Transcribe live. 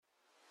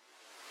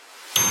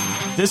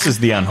This is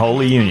The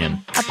Unholy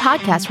Union, a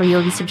podcast where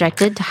you'll be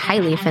subjected to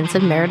highly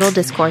offensive marital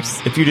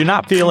discourse. If you do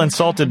not feel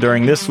insulted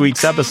during this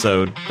week's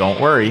episode, don't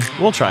worry,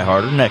 we'll try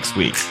harder next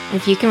week.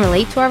 If you can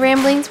relate to our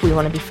ramblings, we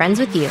want to be friends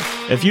with you.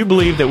 If you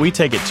believe that we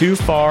take it too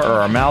far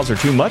or our mouths are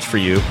too much for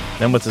you,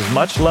 then with as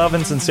much love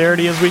and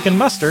sincerity as we can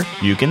muster,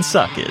 you can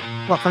suck it.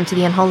 Welcome to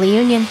The Unholy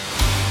Union.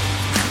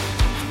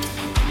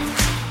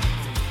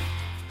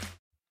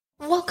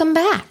 Welcome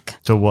back.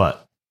 To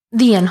what?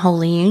 The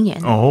Unholy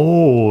Union.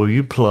 Oh,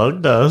 you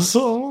plugged us.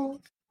 Oh.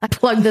 I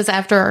plugged this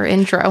after our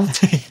intro.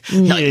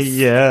 Nice.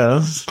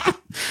 Yes.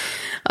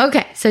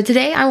 Okay, so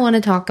today I want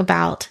to talk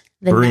about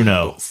the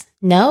Bruno. 90s.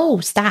 No,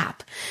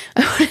 stop.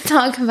 I want to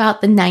talk about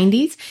the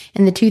 90s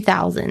and the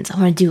 2000s. I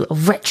want to do a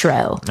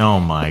retro Oh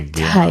my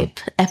God. type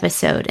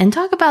episode and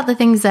talk about the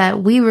things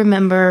that we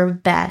remember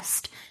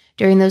best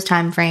during those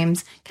time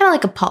frames, kind of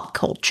like a pop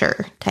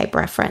culture type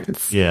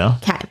reference. Yeah.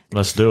 Okay.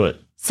 Let's do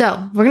it.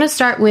 So we're going to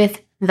start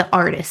with the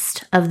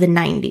artist of the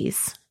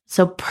 90s.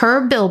 So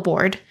per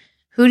Billboard,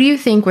 who do you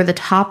think were the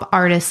top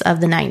artists of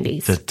the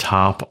 90s? The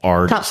top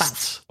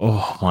artists.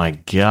 Oh my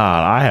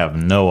God. I have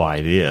no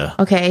idea.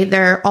 Okay,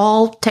 they're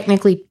all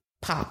technically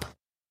pop.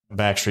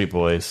 Backstreet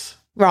Boys.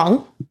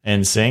 Wrong.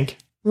 NSYNC.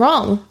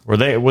 Wrong.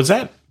 Was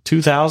that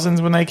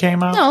 2000s when they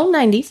came out? No,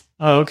 90s.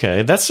 Oh,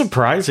 okay. That's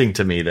surprising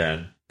to me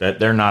then that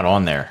they're not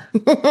on there.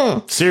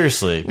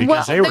 Seriously,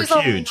 because they were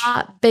huge. A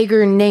lot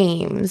bigger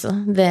names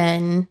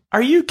than...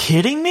 Are you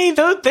kidding me?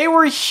 They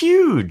were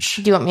huge.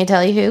 Do you want me to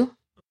tell you who?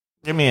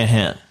 Give me a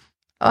hint.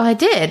 Oh, I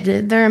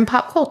did. They're in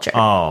pop culture.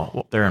 Oh,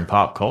 well, they're in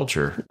pop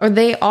culture. Or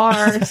they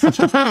are...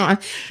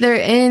 they're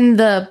in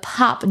the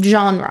pop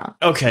genre.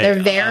 Okay.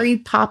 They're very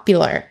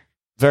popular.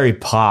 Very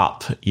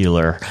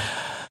popular.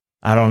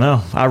 I don't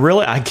know.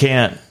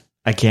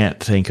 I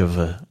can't think of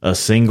a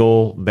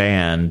single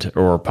band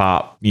or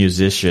pop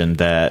musician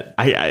that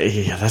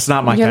that's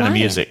not my kind of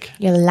music.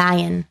 You're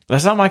lying.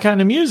 That's not my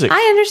kind of music. I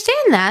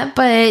understand that,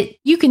 but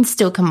you can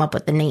still come up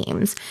with the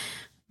names.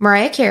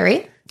 Mariah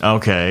Carey.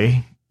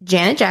 Okay.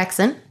 Janet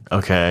Jackson.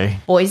 Okay.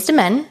 Boyz II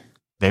Men.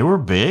 They were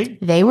big.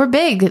 They were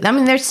big. I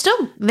mean, they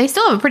still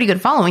have a pretty good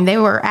following. They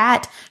were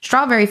at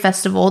Strawberry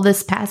Festival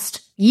this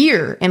past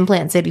year in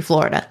Plant City,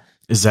 Florida.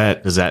 Does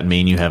that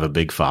mean you have a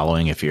big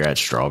following if you're at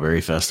Strawberry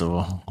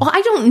Festival? Well,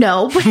 I don't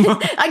know, but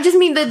I just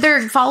mean that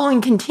their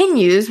following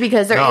continues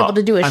because they're able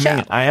to do a show.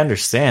 Mean, I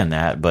understand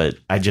that, but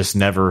I just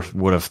never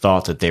would have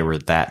thought that they were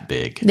that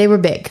big. They were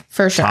big,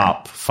 for sure.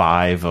 Top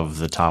 5 of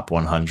the top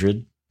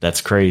 100?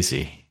 That's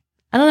crazy.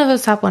 I don't know if it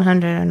was top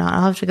 100 or not.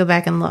 I'll have to go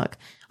back and look.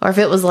 Or if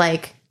it was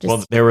like...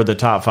 Well, they were the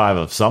top 5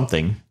 of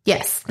something.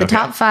 Yes, the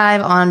top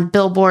 5 on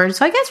Billboard.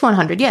 So I guess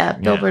 100. Yeah,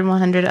 Billboard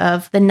 100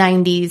 of the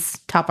 90s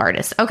top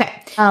artists. Okay,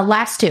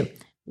 last 2.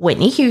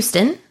 Whitney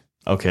Houston.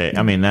 Okay,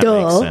 I mean, that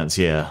makes sense,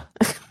 yeah.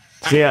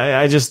 Yeah,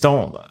 I just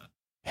don't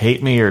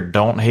hate me or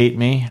don't hate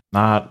me.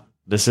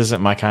 This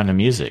isn't my kind of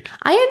music.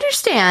 I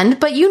understand,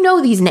 but you know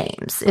these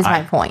names is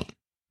my point.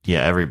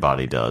 Yeah,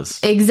 everybody does.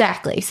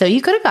 Exactly. So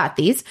you could have got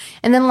these.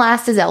 And then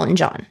last is Elton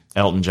John.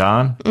 Elton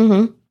John?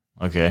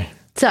 Mm-hmm. Okay.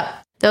 So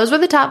those were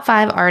the top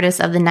 5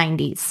 artists of the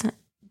 90s.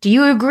 Do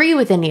you agree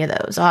with any of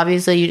those?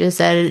 Obviously, you just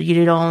said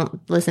you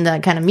don't listen to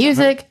that kind of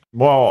music.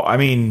 Well, I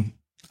mean,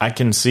 I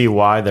can see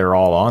why they're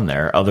all on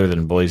there. Other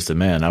than Boyz II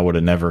Men, I would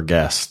have never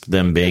guessed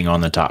them being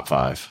on the top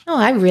 5. Oh,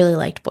 I really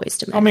liked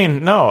Boyz II Men. I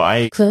mean,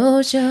 no,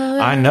 Close your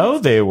eyes. I know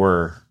they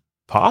were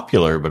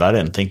popular, but I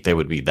didn't think they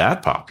would be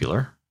that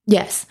popular.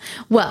 Yes.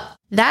 Well,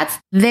 that's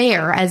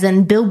there as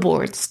in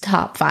Billboard's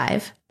top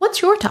 5. What's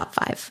your top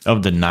 5?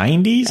 Of the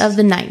 90s? Of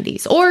the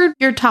 90s. Or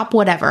your top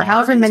whatever,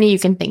 however many you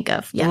can think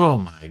of. Yeah. Oh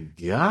my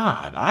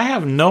God. I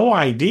have no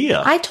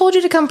idea. I told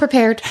you to come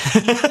prepared.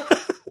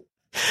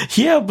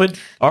 Yeah, but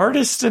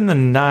artists in the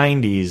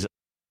 90s.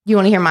 You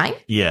want to hear mine?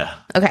 Yeah.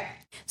 Okay.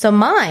 So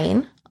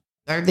mine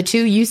are the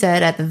 2 you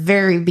said at the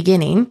very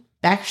beginning.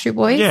 Backstreet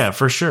Boys. Yeah,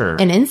 for sure.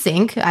 And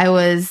NSYNC. I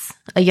was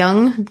a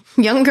young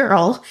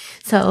girl.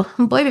 So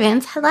boy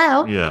bands,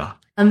 hello. Yeah.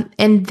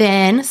 And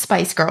then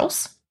Spice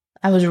Girls.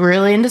 I was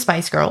really into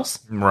Spice Girls.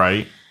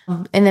 Right.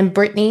 And then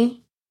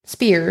Britney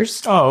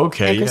Spears. Oh,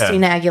 okay. And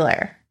Christina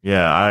Aguilera.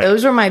 Yeah.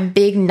 Those were my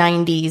big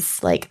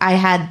 90s. Like I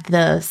had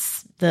the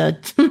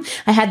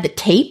I had the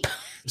tape.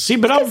 See,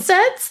 but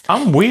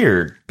I'm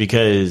weird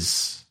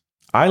because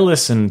I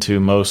listened to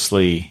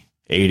mostly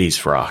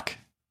 80s rock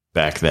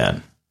back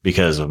then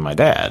because of my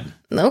dad.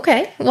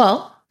 Okay.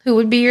 Well, who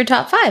would be your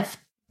top 5?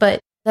 But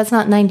that's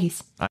not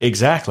 90s.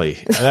 Exactly.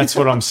 That's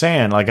what I'm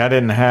saying. Like I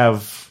didn't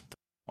have...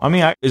 I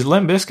mean, is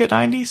Limp Bizkit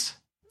 90s?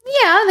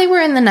 Yeah, they were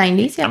in the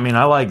 90s. Yeah. I mean,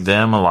 I liked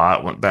them a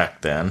lot went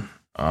back then.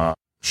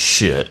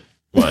 Shit.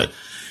 What?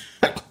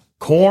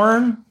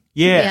 Korn?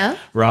 Yeah.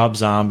 Rob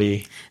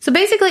Zombie. So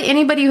basically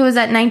anybody who was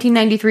at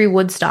 1993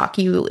 Woodstock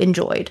you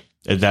enjoyed.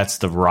 That's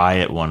the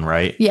Riot one,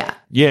 right? Yeah.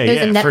 Yeah,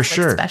 There's a Netflix for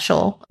sure.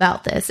 special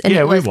about this. And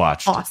it was we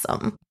watched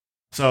awesome.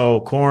 So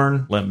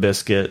Korn, Limp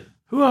Bizkit.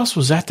 Who else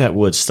was at that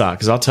Woodstock?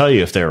 Because I'll tell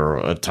you if they were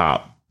a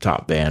top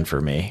band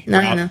for me.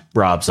 No.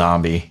 Rob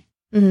Zombie.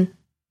 Mm-hmm.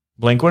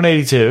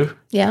 Blink-182.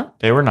 Yeah.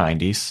 They were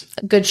 90s.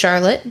 Good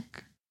Charlotte.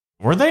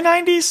 Were they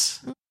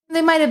 90s?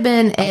 They might have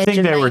been edge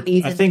of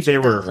 90s. I think they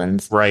were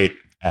right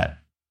at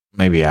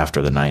maybe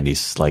after the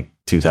 90s, like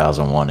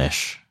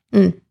 2001-ish.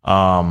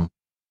 Mm.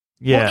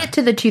 Yeah. We'll get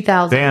to the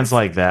 2000s. Bands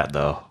like that,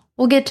 though.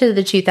 We'll get to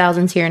the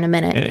 2000s here in a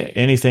minute.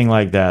 Anything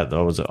like that,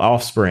 though.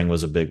 Offspring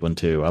was a big one,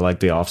 too. I like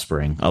the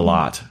Offspring a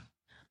lot.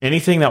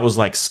 Anything that was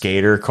like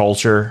skater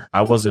culture.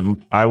 I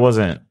wasn't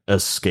a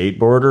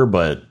skateboarder,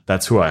 but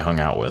that's who I hung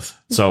out with.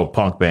 So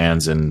punk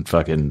bands and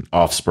fucking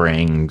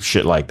Offspring,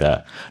 shit like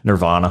that.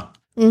 Nirvana.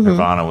 Mm-hmm.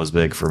 Nirvana was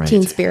big for me.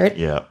 Teen Spirit.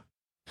 Yeah.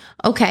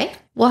 Okay.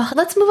 Well,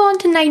 let's move on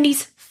to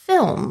 90s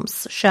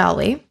films, shall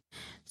we?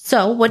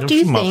 So, what do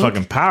you think?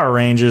 Fucking Power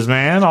Rangers,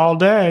 man, all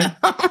day.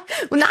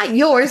 Well, not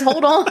yours.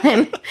 Hold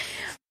on.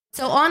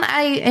 So, on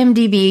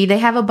IMDb, they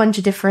have a bunch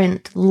of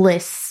different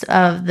lists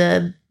of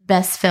the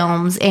best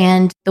films,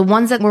 and the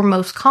ones that were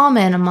most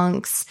common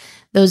amongst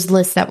those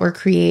lists that were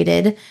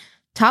created,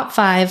 top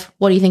 5,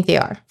 what do you think they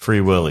are?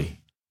 Free Willy.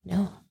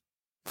 No.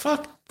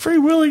 Fuck, Free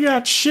Willy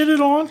got shitted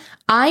on.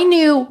 I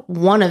knew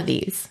one of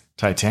these.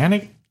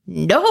 Titanic?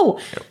 No.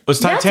 Was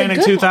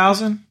Titanic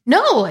 2000?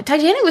 No,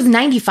 Titanic was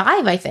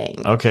 95, I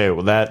think. Okay,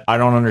 well, I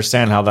don't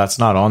understand how that's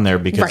not on there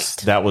because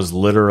that was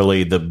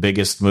literally the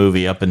biggest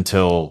movie up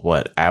until,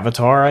 what,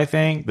 Avatar, I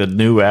think? The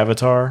new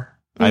Avatar?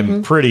 Mm-hmm.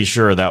 I'm pretty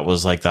sure that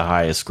was like the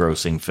highest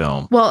grossing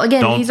film. Well,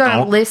 again, these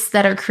are lists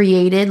that are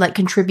created, like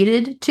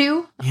contributed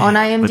to on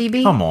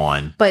IMDb. Come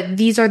on. But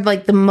these are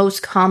like the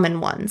most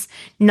common ones.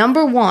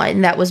 Number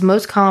 1 that was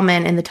most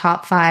common in the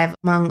top 5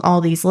 among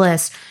all these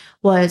lists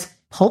was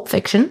Pulp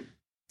Fiction.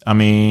 I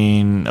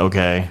mean,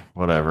 okay,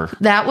 whatever.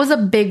 That was a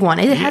big one.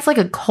 It has like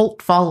a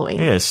cult following.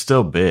 Yeah, it's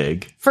still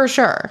big. For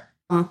sure.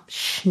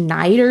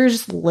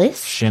 Schneider's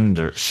List?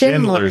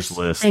 Schindler's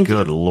List.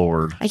 Good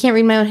Lord. I can't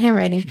read my own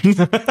handwriting.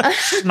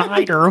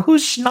 Schneider?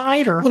 Who's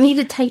Schneider? We need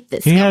to type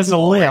this. He has a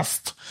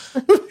list.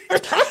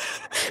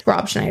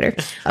 Rob Schneider.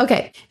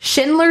 Okay.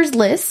 Schindler's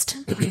List.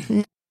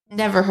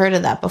 Never heard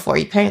of that before.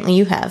 Apparently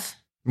you have.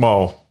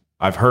 Well,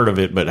 I've heard of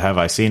it, but have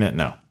I seen it?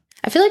 No.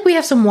 I feel like we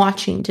have some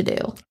watching to do.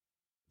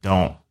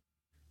 Don't.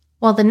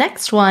 Well, the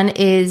next one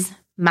is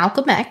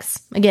Malcolm X.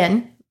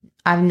 Again,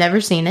 I've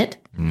never seen it.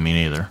 Me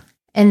neither.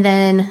 And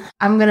then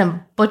I'm going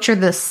to butcher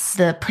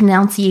the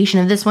pronunciation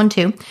of this one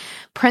too.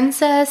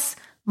 Princess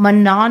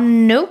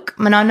Mononoke.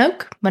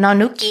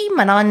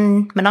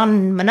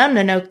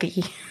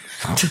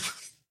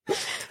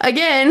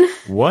 Again.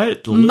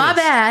 What? My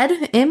bad.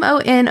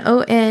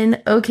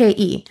 Mononoke.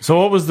 So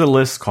what was the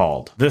list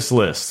called? This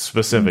list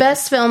specifically.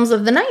 Best films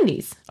of the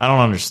 90s. I don't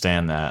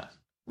understand that.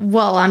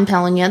 Well, I'm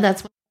telling you,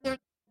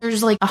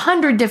 there's like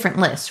 100 different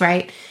lists,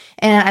 right?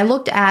 And I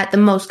looked at the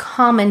most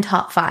common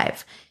top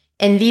 5,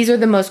 and these are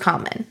the most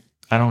common.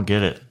 I don't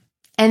get it.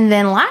 And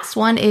then last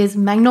one is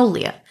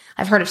Magnolia.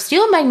 I've heard of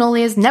Steel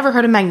Magnolias, never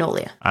heard of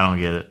Magnolia. I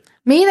don't get it.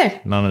 Me either.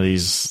 None of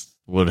these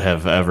would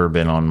have ever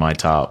been on my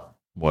top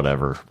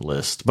whatever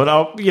list. But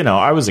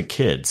I was a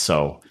kid,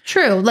 so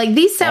true. Like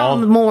these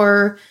sound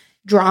more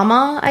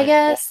drama, I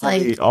guess.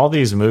 Like all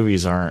these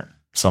movies aren't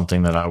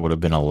something that I would have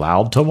been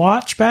allowed to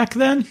watch back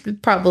then.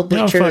 Probably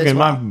true. As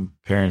well. My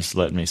parents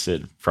let me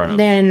sit in front of.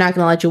 They're not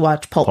going to let you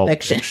watch Pulp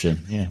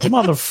Fiction. Yeah,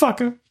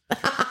 motherfucker.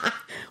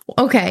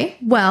 Okay,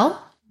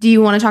 well, do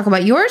you want to talk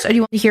about yours, or do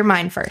you want to hear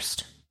mine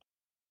first?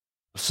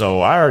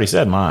 So I already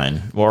said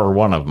mine, or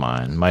one of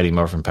mine, Mighty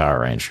Morphin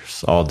Power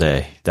Rangers, all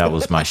day. That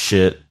was my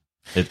shit.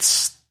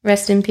 It's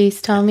rest in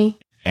peace, Tommy.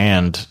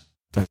 And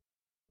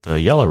the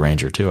Yellow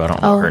Ranger too. I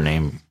don't know her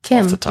name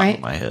Kim, off the top right?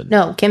 of my head.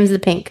 No, Kim's the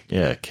pink.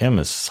 Yeah, Kim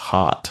is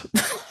hot.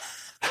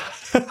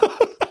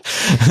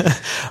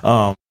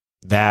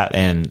 That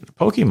and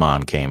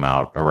Pokemon came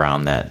out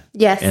around that.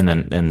 Yes. In the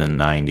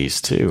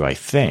 90s too, I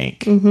think.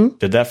 Mm-hmm.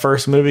 Did that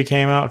first movie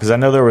came out? Because I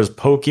know there was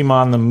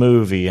Pokemon the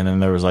movie, and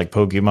then there was like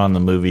Pokemon the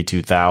movie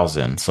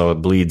 2000. So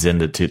it bleeds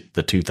into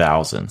the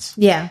 2000s.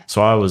 Yeah.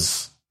 So I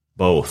was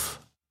both.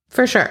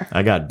 For sure.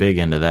 I got big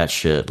into that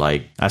shit.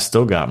 Like, I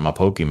still got my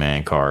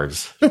Pokemon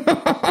cards.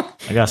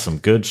 I got some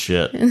good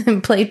shit.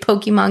 And played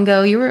Pokemon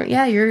Go.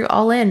 You're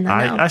all in.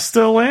 I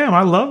still am.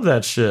 I love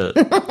that shit.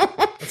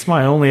 That's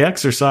my only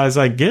exercise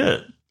I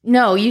get.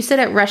 No, you sit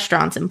at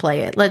restaurants and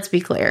play it. Let's be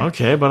clear.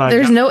 Okay, but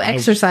there's no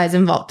exercise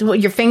involved. What,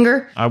 your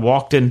finger? I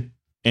walked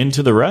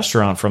into the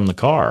restaurant from the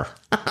car.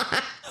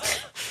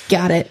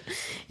 Got it.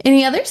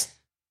 Any others?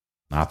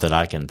 Not that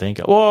I can think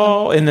of.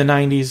 Well, in the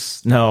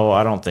 90s, no,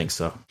 I don't think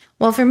so.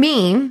 Well, for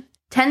me,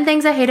 10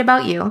 Things I Hate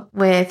About You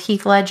with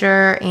Heath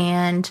Ledger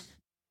and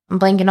I'm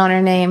blanking on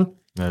her name.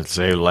 Let's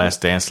say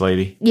Last Dance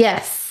Lady?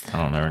 Yes.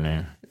 I don't know her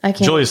name. I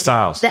can't. Julia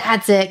Stiles.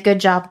 That's it. Good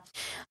job.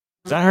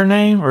 Is that her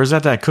name? Or is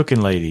that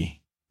cooking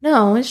lady?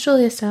 No, it's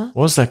Julia Stiles.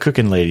 What's that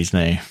cooking lady's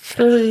name?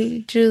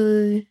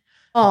 Julia.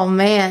 Oh,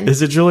 man.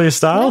 Is it Julia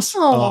Stiles?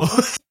 No.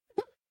 Oh.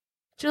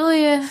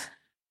 Julia.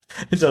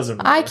 It doesn't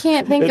matter. I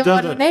can't think of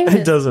what her name is.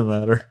 It doesn't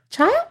matter.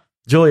 Child?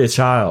 Julia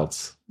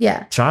Childs.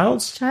 Yeah.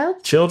 Childs?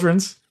 Child?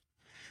 Children's?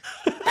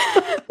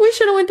 We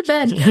should have went to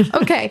bed.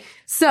 Okay.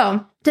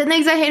 So, 10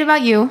 Things I Hate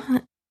About You.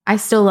 I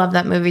still love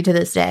that movie to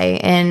this day.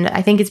 And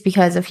I think it's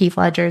because of Heath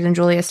Ledger's and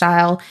Julia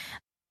Stiles.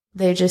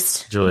 They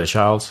just Julia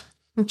Childs.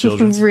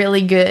 Children's.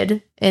 really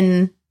good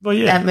in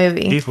that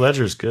movie. Heath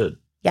Ledger's good.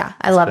 Yeah,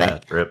 I love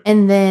it. Rip.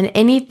 And then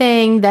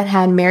anything that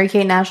had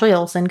Mary-Kate and Ashley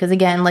Olsen, because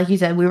again, like you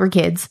said, we were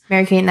kids.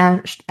 Mary-Kate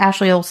and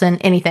Ashley Olsen,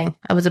 anything.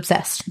 I was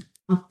obsessed.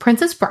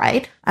 Princess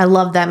Bride. I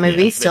love that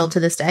movie still to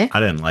this day. I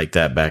didn't like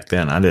that back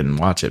then. I didn't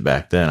watch it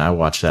back then. I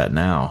watch that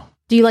now.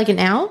 Do you like it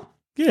now?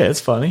 Yeah,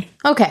 it's funny.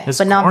 Okay,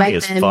 but not back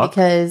then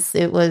because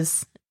it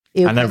was...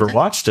 I never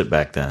watched it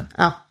back then.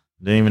 Oh.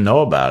 Didn't even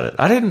know about it.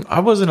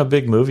 I wasn't a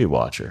big movie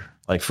watcher.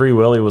 Like Free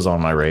Willy was on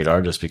my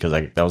radar just because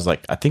I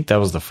think that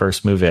was the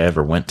first movie I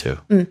ever went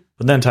to.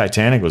 But then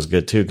Titanic was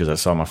good too because I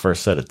saw my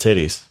first set of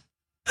titties.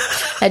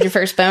 Had your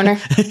first boner?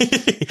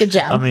 Good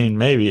job. I mean,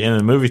 maybe in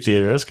the movie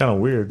theater. That's kind of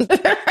weird.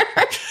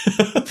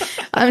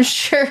 I'm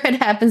sure it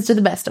happens to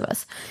the best of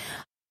us.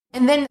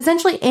 And then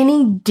essentially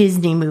any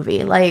Disney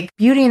movie, like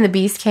Beauty and the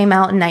Beast came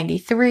out in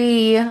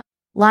 93.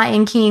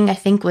 Lion King, I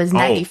think, was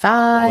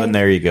 95. Well, and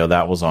there you go.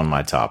 That was on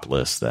my top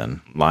list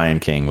then. Lion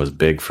King was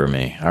big for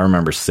me. I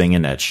remember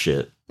singing that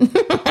shit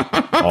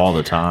all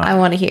the time. I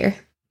want to hear.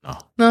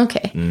 No.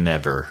 Okay.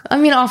 Never. I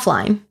mean,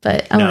 offline,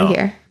 but I want to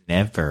hear.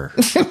 Never.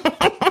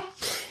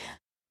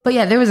 But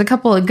yeah, there was a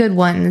couple of good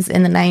ones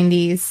in the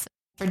 90s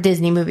for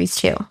Disney movies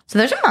too. So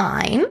those are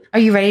mine. Are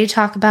you ready to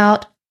talk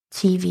about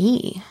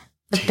TV?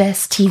 The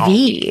best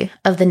TV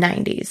of the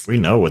 90s. We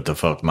know what the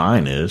fuck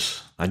mine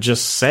is. I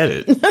just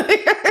said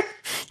it.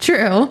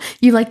 True.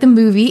 You like the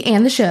movie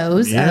and the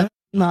shows. Yeah.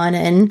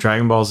 And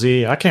Dragon Ball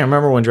Z. I can't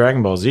remember when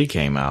Dragon Ball Z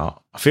came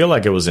out. I feel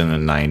like it was in the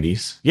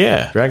 90s.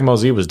 Yeah. Dragon Ball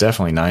Z was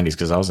definitely 90s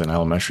because I was in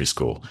elementary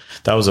school.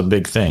 That was a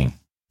big thing.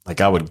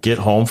 Like I would get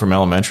home from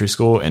elementary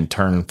school and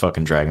turn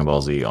fucking Dragon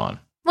Ball Z on.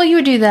 Well, you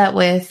would do that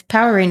with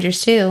Power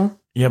Rangers too.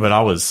 Yeah, but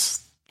I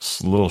was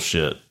little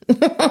shit.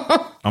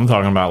 I'm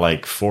talking about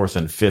like 4th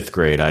and 5th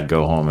grade. I'd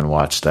go home and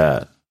watch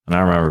that. And I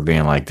remember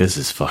being like, this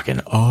is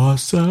fucking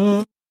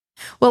awesome.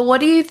 Well, what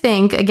do you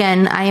think?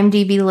 Again,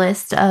 IMDb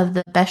list of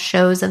the best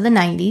shows of the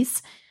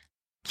 90s,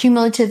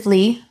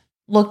 cumulatively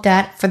looked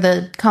at for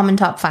the common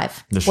top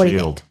 5. The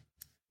Shield.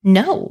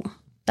 No,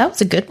 that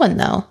was a good one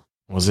though.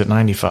 Was it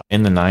 95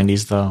 in the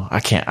 90s though?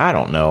 I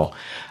don't know.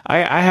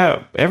 I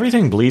have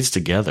everything bleeds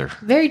together.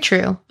 Very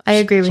true. I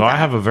agree with that. So I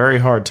have a very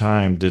hard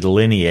time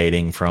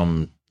delineating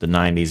from the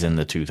 90s and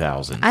the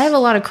 2000s. I have a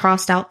lot of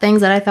crossed out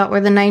things that I thought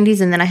were the 90s,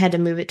 and then I had to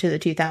move it to the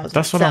 2000s.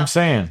 That's what I'm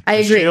saying. I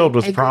agree. Shield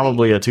was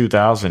probably a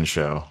 2000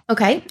 show.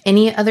 Okay.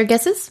 Any other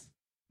guesses?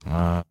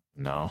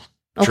 No.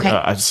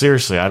 Okay.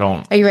 Seriously, I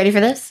don't. Are you ready for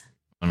this?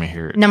 Let me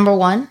hear it. Number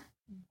 1,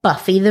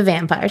 Buffy the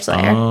Vampire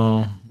Slayer.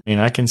 Oh, I mean,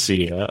 I can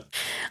see that.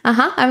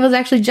 I was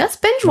actually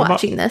just binge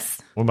watching this.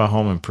 What about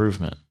Home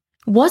Improvement?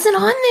 Wasn't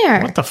on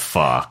there. What the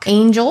fuck?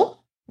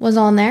 Angel was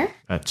on there.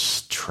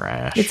 That's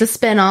trash. It's a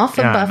spinoff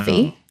of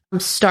Buffy.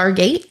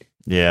 Stargate.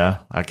 Yeah,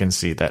 I can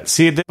see that.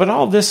 See, but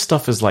all this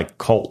stuff is like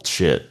cult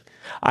shit.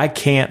 I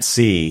can't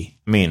see.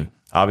 I mean,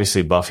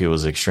 obviously Buffy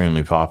was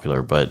extremely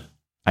popular, but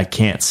I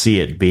can't see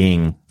it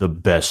being the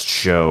best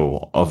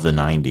show of the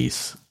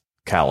 90s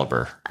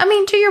caliber. I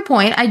mean, to your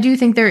point, I do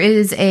think there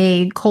is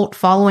a cult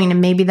following, and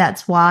maybe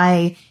that's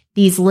why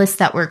these lists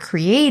that were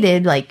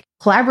created, like,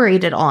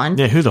 collaborated on.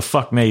 Yeah, who the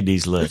fuck made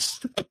these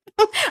lists?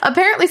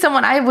 Apparently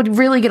someone I would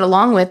really get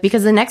along with,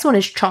 because the next one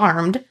is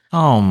Charmed.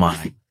 Oh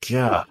my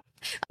God.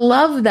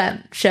 Love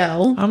that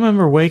show. I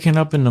remember waking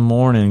up in the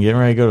morning, getting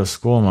ready to go to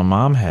school, and my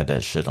mom had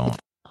that shit on.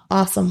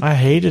 Awesome. I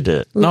hated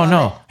it.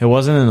 No. It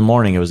wasn't in the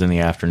morning. It was in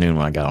the afternoon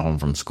when I got home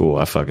from school.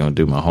 I fucking would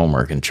do my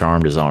homework, and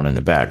Charmed is on in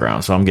the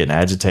background. So I'm getting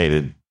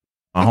agitated.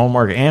 My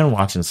homework and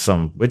watching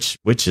some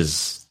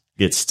witches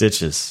get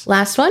stitches.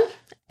 Last one,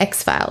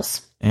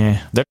 X-Files.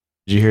 Did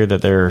you hear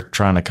that they're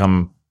trying to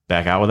come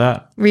back out with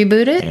that?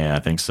 Reboot it? Yeah, I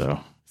think so.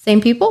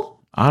 Same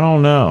people? I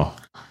don't know.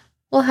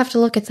 We'll have to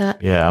look at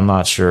that. Yeah, I'm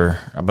not sure.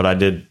 But I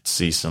did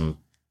see some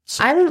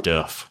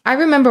stuff. I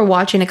remember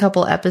watching a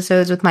couple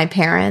episodes with my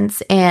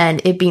parents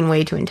and it being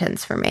way too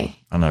intense for me.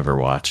 I never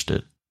watched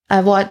it.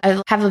 I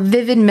have a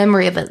vivid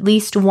memory of at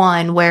least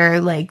one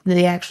where like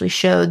they actually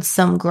showed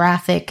some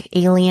graphic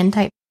alien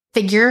type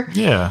figure.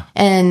 Yeah.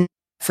 And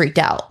freaked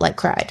out, like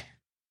cried.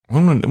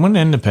 When did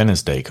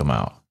Independence Day come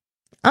out?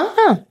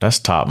 Oh. That's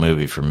top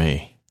movie for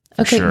me.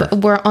 Okay, sure.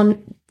 But we're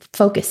on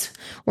focus.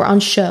 We're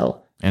on show.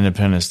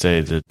 Independence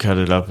Day, to cut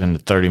it up into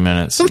 30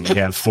 minutes and you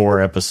have 4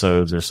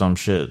 episodes or some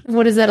shit.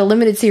 What is that, a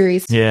limited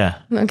series? Yeah.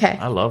 Okay.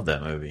 I love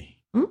that movie.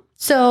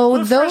 So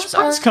when those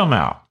are come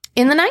out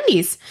in the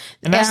 90s.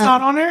 And that's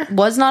not on there?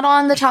 Was not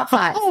on the top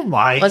 5. Oh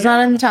my. Was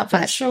not in the top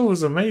 5. That show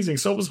was amazing.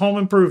 So was Home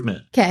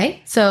Improvement.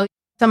 Okay. So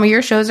some of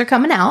your shows are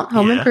coming out.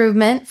 Home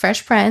Improvement,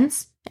 Fresh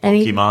Prince.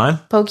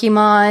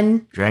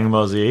 Pokemon. Dragon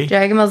Ball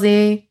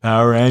Z.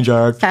 Power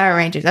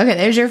Rangers. Okay,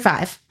 there's your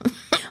 5.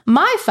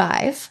 My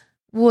 5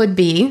 would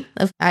be,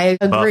 I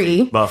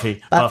agree,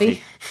 Buffy.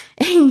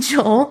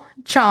 Angel,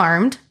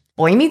 Charmed,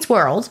 Boy Meets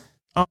World.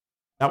 Oh,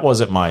 that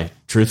wasn't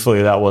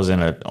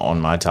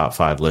on my top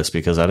 5 list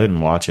because I didn't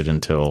watch it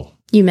until...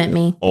 You meant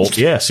me. Old.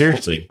 Yeah,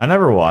 seriously. I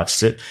never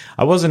watched it.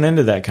 I wasn't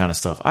into that kind of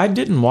stuff. I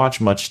didn't watch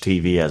much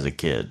TV as a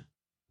kid.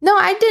 No,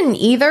 I didn't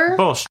either.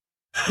 Bullshit.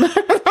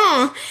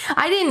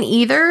 I didn't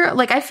either.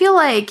 Like, I feel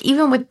like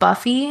even with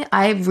Buffy,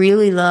 I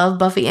really love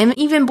Buffy, and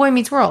even Boy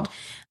Meets World.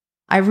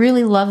 I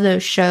really love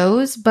those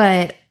shows,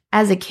 but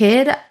as a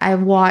kid, I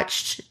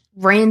watched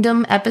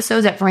random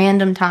episodes at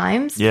random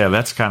times. Yeah,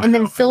 that's kind of... And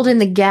then filled in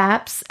the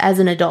gaps as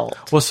an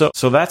adult. Well,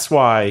 so that's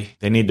why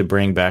they need to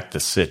bring back the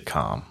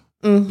sitcom.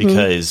 Mm-hmm.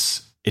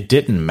 Because it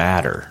didn't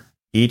matter.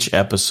 Each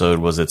episode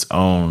was its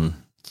own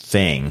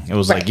thing. It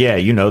was like, yeah,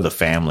 you know the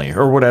family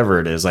or whatever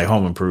it is, like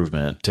Home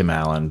Improvement, Tim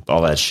Allen,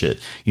 all that shit.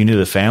 You knew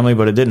the family,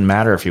 but it didn't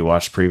matter if you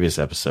watched previous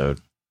episode.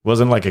 It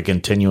wasn't like a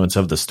continuance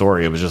of the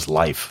story. It was just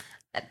life.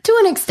 To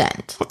an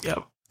extent. Yeah,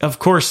 of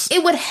course.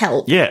 It would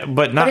help. Yeah,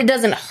 but it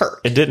doesn't hurt.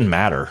 It didn't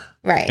matter.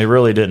 Right. It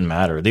really didn't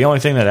matter. The only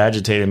thing that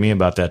agitated me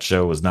about that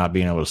show was not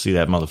being able to see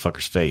that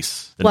motherfucker's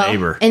face. The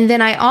neighbor. And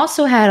then I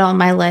also had on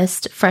my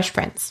list Fresh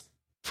Prince.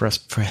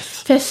 Fresh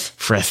Prince.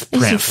 Fresh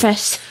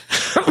Prince.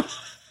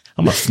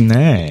 I'm a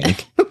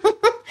snake.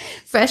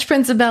 Fresh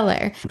Prince of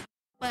Bel-Air.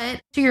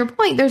 But to your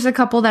point, there's a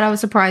couple that I was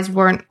surprised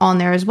weren't on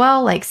there as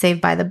well, like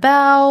Saved by the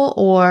Bell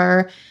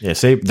or... Yeah,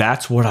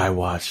 that's what I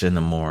watched in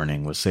the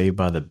morning, was Saved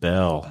by the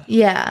Bell.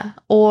 Yeah,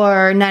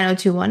 or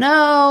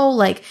 90210.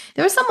 Like,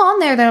 there was some on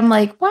there that I'm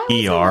like, why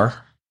was ER?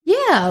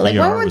 Yeah, like, ER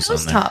why were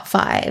those top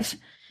 5?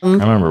 I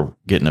remember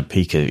getting a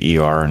peek at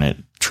ER and it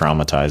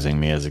traumatizing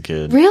me as a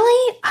kid.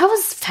 Really? I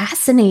was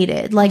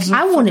fascinated. Like,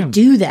 I want to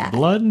do that.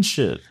 Blood and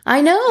shit. I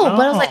know,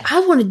 but I was like,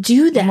 I want to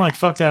do that. I'm like,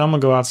 fuck that. I'm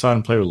going to go outside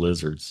and play with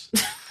lizards.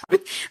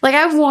 Like,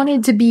 I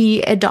wanted to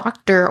be a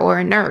doctor or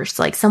a nurse,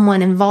 like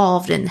someone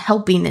involved in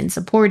helping and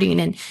supporting.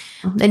 And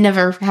it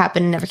never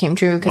happened, never came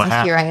true because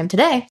here I am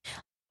today.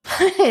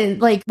 But,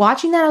 like,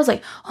 watching that, I was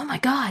like, oh my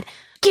God,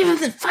 give him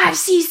the 5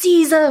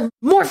 cc's of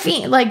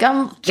morphine. Like,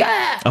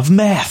 yeah. Of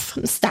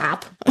meth.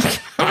 Stop.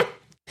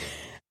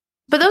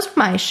 But those are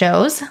my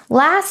shows.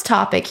 Last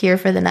topic here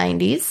for the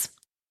 90s,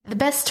 the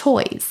best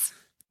toys.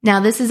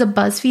 Now, this is a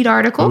BuzzFeed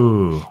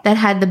article that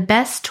had the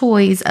best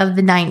toys of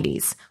the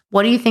 90s.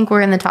 What do you think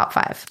were in the top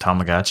 5?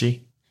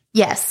 Tamagotchi?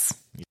 Yes.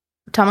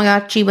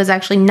 Tamagotchi was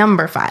actually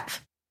number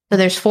 5. So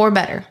there's 4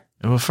 better.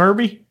 A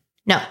Furby?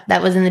 No,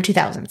 that was in the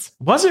 2000s.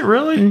 Was it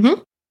really?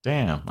 Mm-hmm.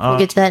 Damn. We'll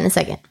get to that in a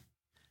second.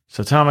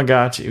 So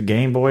Tamagotchi,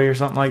 Game Boy or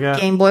something like that?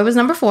 Game Boy was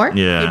number 4.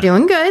 Yeah. You're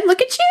doing good.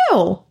 Look at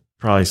you.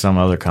 Probably some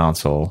other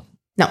console.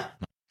 No.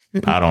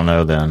 Mm-mm. I don't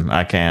know then.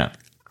 I can't.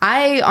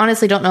 I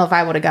honestly don't know if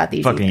I would have got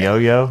these. Fucking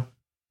yo-yo?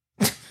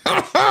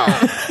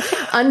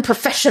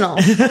 Unprofessional.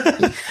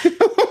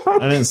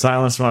 I didn't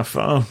silence my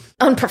phone.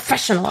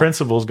 Unprofessional.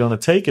 Principal's going to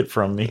take it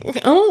from me.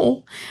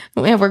 Oh,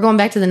 yeah, we're going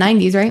back to the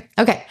 90s, right?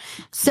 Okay.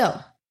 So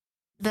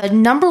the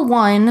number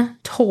 1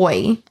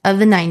 toy of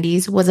the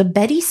 90s was a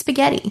Betty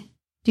Spaghetti.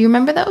 Do you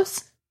remember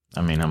those?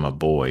 I mean, I'm a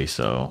boy,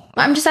 so...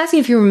 I'm just asking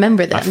if you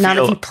remember them, not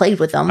if you played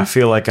with them. I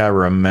feel like I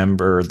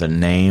remember the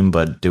name,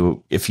 but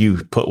if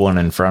you put one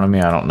in front of me,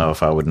 I don't know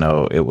if I would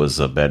know it was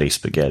a Betty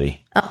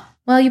Spaghetti. Oh,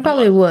 well, you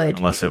probably would.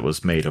 Unless it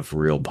was made of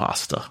real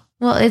pasta.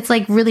 Well, it's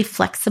like really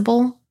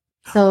flexible,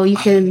 so you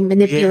can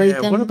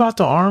manipulate them. What about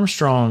the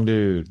Armstrong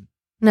dude?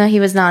 No, he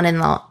was not in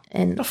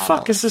the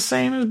fuck is the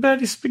same as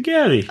Betty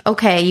Spaghetti?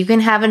 Okay, you can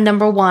have a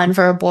number 1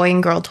 for a boy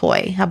and girl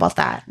toy. How about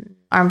that?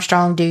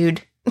 Armstrong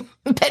dude.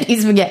 Betty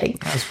Spaghetti.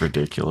 That's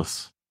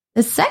ridiculous.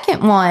 The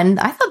second one,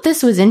 I thought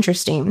this was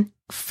interesting.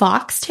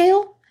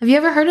 Foxtail. Have you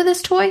ever heard of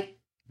this toy?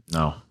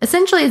 No.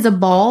 Essentially, it's a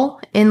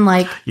ball in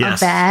like a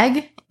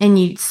bag, and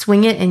you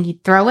swing it and you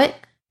throw it.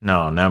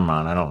 No, never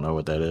mind. I don't know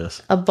what that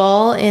is. A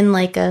ball in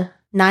like a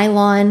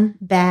nylon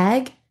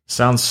bag.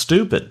 Sounds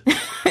stupid.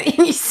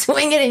 And you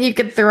swing it and you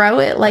could throw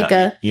it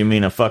like You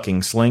mean a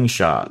fucking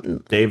slingshot.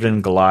 David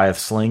and Goliath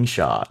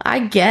slingshot. I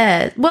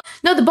guess. Well,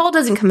 no, the ball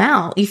doesn't come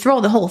out. You throw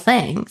the whole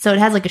thing. So it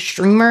has like a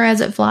streamer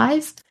as it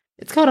flies.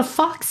 It's called a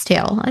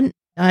foxtail.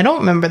 I don't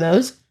remember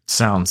those.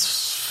 Sounds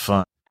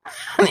fun.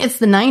 It's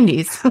the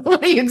 90s.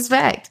 What do you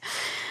expect?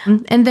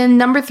 And then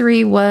number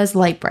 3 was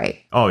Light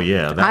Bright. Oh,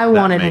 yeah. I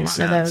wanted one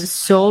of those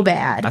so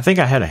bad. I think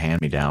I had a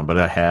hand-me-down, but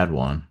I had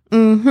one.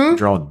 Mm-hmm.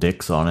 Draw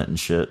dicks on it and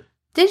shit.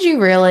 Did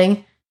you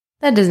really?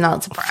 That does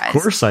not surprise.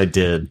 Of course I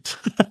did.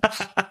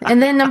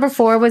 And then number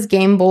 4 was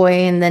Game Boy,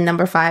 and then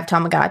number 5,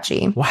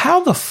 Tamagotchi. Well,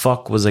 how the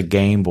fuck was a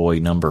Game Boy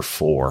number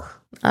 4?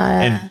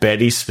 And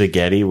Betty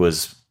Spaghetti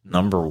was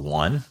number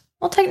 1?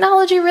 Well,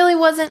 technology really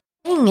wasn't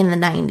a thing in the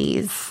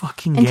 90s.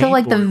 Fucking until Game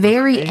like Boy the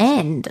very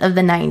end of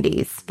the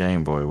 90s.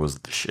 Game Boy was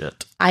the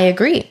shit. I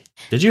agree.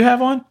 Did you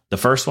have one? The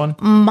first one?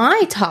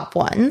 My top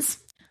ones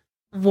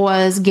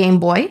was Game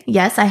Boy.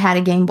 Yes, I had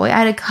a Game Boy. I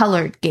had a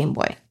colored Game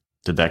Boy.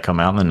 Did that come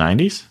out in the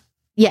 90s?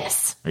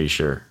 Yes. Are you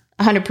sure?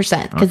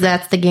 100%, because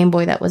that's the Game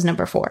Boy that was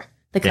number 4.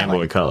 The Game color.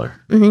 Boy Color.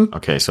 Mm-hmm.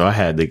 Okay, so I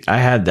had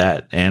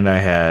that, and I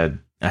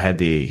had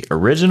the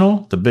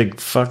original, the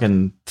big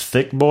fucking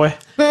thick boy,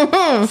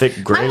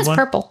 thick gray Mine was one.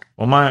 Purple.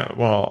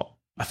 Well,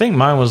 I think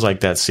mine was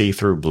like that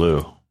see-through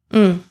blue.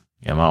 Mm.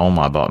 Yeah, my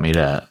Oma bought me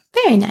that.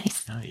 Very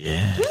nice. Oh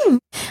yeah.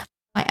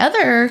 My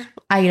other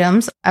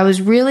items, I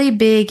was really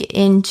big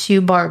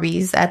into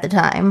Barbies at the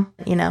time,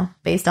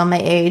 based on my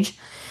age.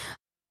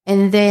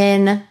 And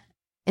then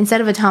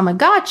instead of a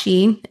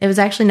Tamagotchi, it was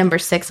actually number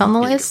 6 on the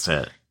list.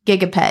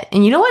 Gigapet.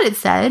 And you know what it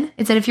said?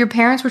 It said if your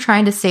parents were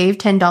trying to save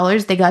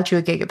 $10, they got you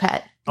a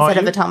Gigapet instead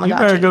of a Tamagotchi. You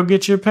better go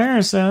get your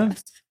parents then.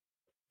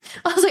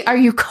 I was like, are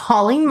you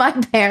calling my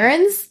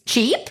parents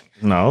cheap?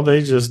 No,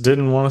 they just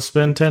didn't want to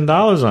spend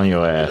 $10 on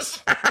your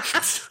ass.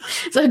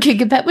 So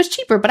Gigapet was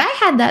cheaper, but I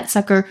had that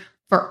sucker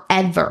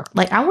forever.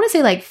 Like, I want to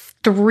say like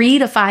 3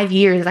 to 5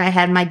 years I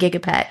had my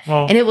Gigapet,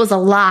 and it was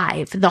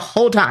alive the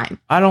whole time.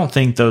 I don't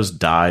think those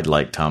died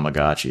like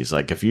Tamagotchis.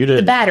 Like, if you did,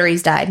 the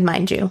batteries died,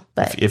 mind you.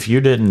 But if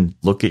you didn't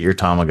look at your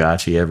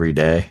Tamagotchi every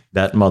day,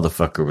 that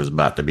motherfucker was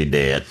about to be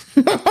dead.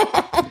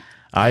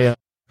 I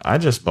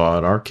just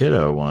bought our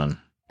kiddo one.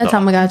 A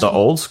Tamagotchi, the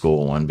old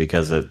school one,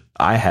 because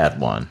I had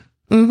one.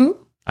 Mm-hmm.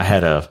 I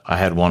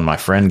had one. My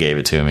friend gave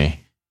it to me,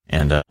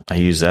 and I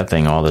used that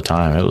thing all the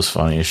time. It was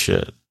funny as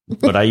shit.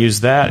 But I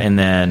used that, and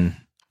then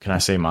can I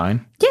say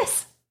mine?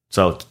 Yes.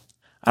 So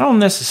I don't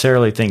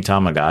necessarily think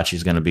Tamagotchi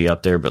is going to be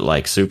up there, but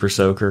like Super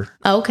Soaker.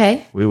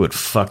 Okay. We would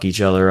fuck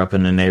each other up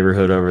in the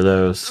neighborhood over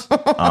those.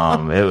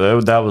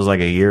 That was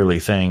like a yearly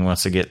thing.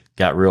 Once it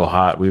got real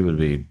hot, we would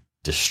be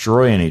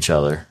destroying each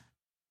other.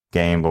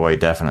 Game Boy,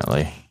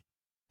 definitely. I'm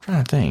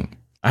trying to think.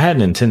 I had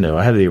Nintendo.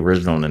 I had the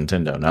original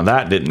Nintendo. Now,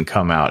 that didn't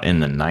come out in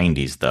the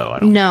 90s, though.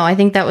 No, I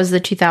think that was the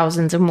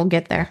 2000s, and we'll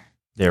get there.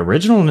 The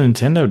original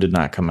Nintendo did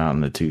not come out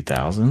in the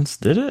 2000s,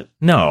 did it?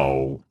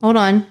 No. Hold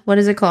on. What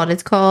is it called?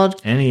 It's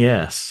called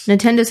NES.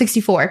 Nintendo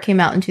 64 came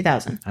out in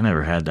 2000. I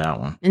never had that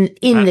one.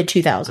 In the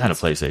 2000s. I had a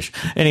PlayStation.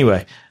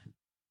 Anyway,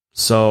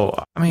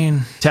 so, I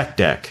mean, Tech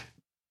Deck.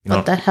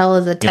 What the hell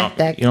is a Tech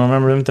Deck? You don't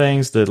remember them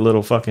things? The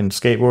little fucking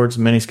skateboards,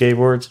 mini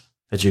skateboards?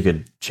 That you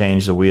could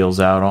change the wheels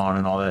out on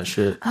and all that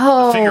shit.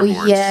 Oh,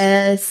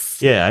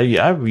 yes. Yeah,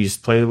 I used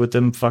to play with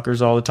them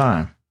fuckers all the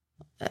time.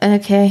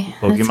 Okay.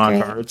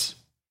 Pokemon cards.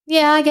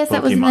 Yeah, I guess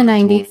that was in the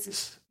 90s.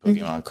 Toys,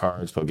 Pokemon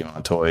cards,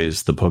 Pokemon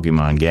toys, the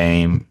Pokemon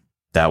game.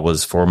 That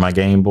was for my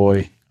Game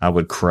Boy. I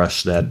would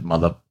crush that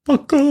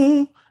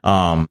motherfucker.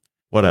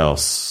 What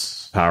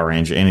else? Power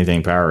Ranger,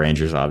 anything Power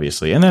Rangers,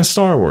 obviously. And then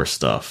Star Wars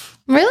stuff.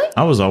 Really?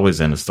 I was always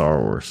into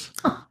Star Wars.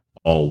 Huh.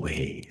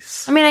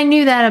 Always. I mean, I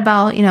knew that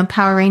about,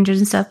 Power Rangers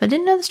and stuff, but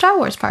didn't know the Star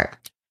Wars part.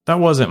 That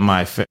wasn't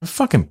my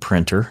fucking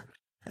printer.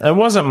 It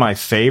wasn't my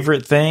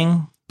favorite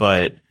thing,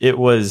 but it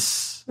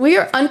was. We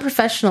are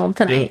unprofessional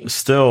tonight.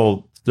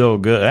 Still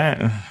good.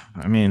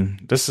 I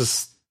mean, this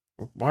is.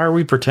 Why are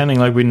we pretending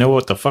like we know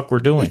what the fuck we're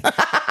doing?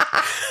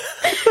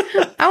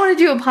 I want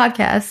to do a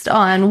podcast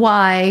on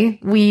why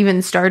we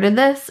even started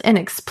this and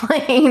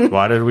explain.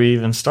 Why did we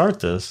even start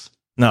this?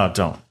 No,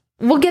 don't.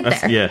 We'll get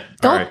there. Yeah.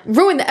 Don't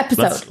ruin the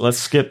episode. Let's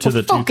skip to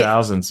the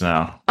 2000s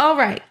now. All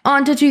right.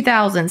 On to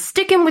 2000s.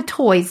 Sticking with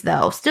toys,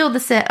 though. Still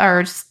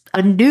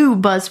a new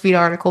BuzzFeed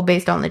article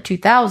based on the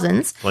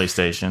 2000s.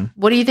 PlayStation.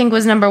 What do you think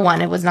was number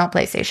 1? It was not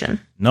PlayStation.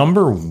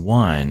 Number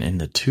 1 in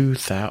the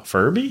 2000s.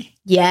 Furby?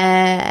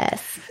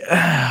 Yes.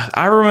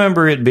 I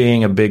remember it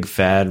being a big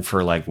fad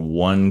for like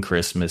one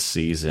Christmas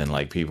season.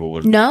 Like people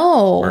would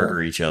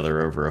murder each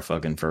other over a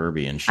fucking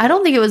Furby and shit. I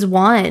don't think it was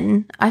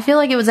 1. I feel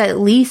like it was at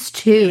least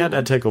 2. You had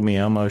that Tickle Me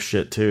Elmo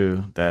shit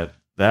too. That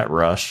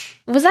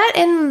rush. Was that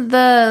in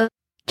the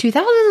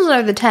 2000s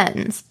or the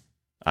 10s?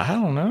 I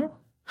don't know.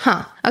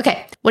 Huh.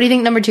 Okay. What do you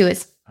think number 2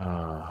 is?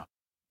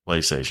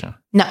 PlayStation.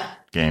 No.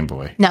 Game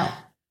Boy. No.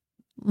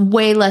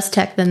 Way less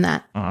tech than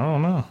that. I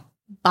don't know.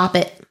 Bop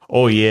It.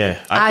 Oh, yeah.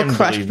 I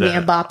crushed me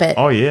a Bop It.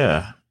 Oh,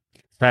 yeah.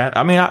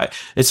 I mean,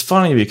 it's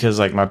funny because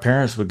like my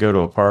parents would go to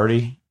a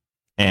party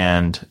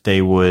and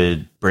they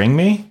would bring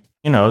me,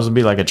 it would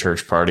be like a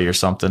church party or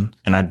something.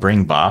 And I'd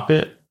bring Bop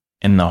It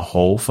and the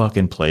whole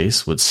fucking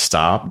place would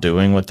stop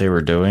doing what they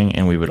were doing.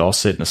 And we would all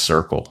sit in a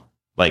circle.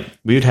 Like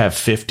we would have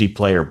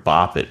 50-player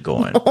Bop It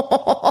going.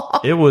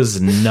 It was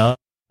nuts.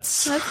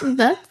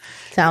 That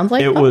sounds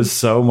like it fun. was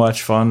so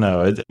much fun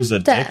though. It was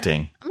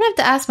addicting. I'm gonna have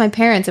to ask my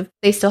parents if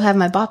they still have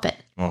my Bop It.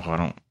 Well, I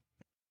don't.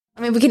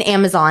 I mean, we can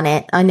Amazon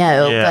it. I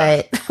know,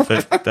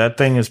 but that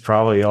thing is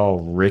probably all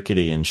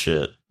rickety and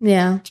shit.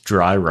 Yeah, it's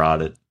dry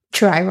rotted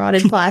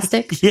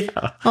plastic.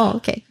 Yeah. Oh,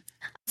 okay.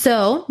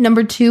 So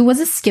number 2 was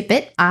a Skip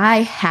It.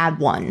 I had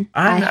one.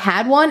 I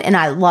had one, and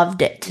I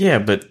loved it. Yeah,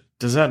 but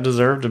does that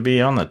deserve to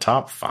be on the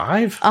top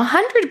 5?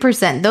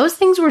 100%. Those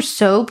things were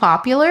so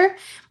popular.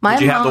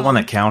 Did you have the one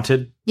that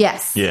counted?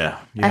 Yes. Yeah.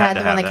 I had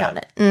the one that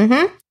counted.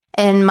 Mm-hmm.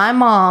 And my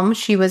mom,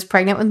 she was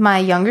pregnant with my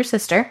younger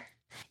sister,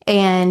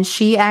 and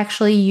she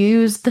actually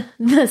used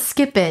the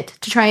Skip It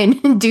to try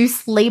and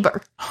induce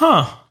labor.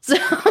 Huh. So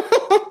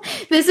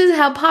this is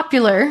how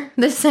popular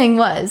this thing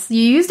was.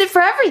 You used it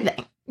for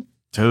everything.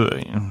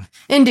 To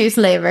induce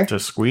labor. To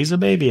squeeze a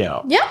baby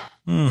out. Yep.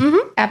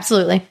 Mm-hmm.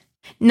 Absolutely.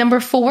 Number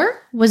 4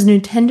 was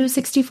Nintendo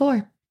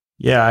 64.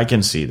 Yeah, I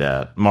can see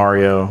that.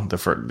 Mario,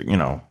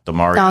 the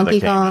Mario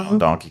Donkey Kong.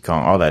 Donkey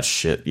Kong, all that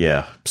shit.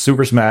 Yeah.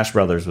 Super Smash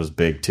Brothers was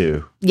big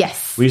too.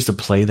 Yes. We used to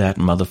play that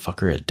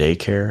motherfucker at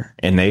daycare,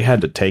 and they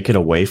had to take it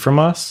away from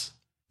us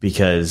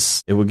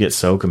because it would get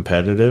so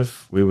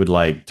competitive. We would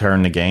like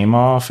turn the game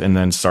off and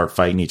then start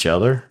fighting each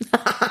other.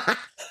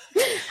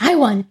 I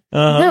won.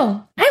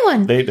 No, I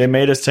one. They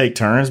made us take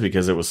turns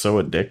because it was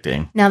so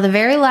addicting. Now, the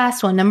very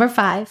last one, number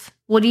 5.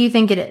 What do you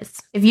think it is?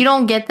 If you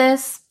don't get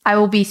this, I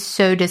will be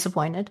so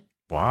disappointed.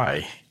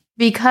 Why?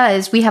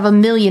 Because we have a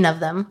million of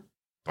them.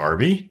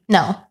 Barbie?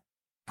 No.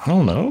 I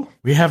don't know.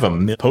 We have a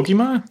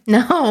Pokemon?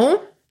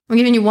 No. I'm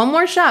giving you one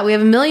more shot. We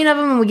have a million of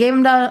them, and we gave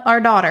them to our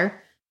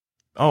daughter.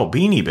 Oh,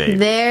 Beanie Baby.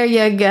 There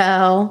you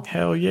go.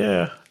 Hell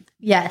yeah.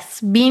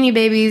 Yes. Beanie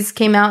Babies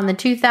came out in the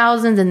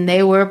 2000s, and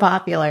they were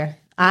popular.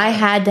 I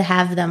had to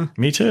have them.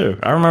 Me too.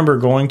 I remember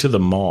going to the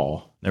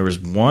mall. There was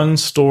one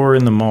store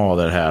in the mall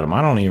that had them.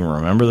 I don't even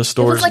remember the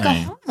store's name. It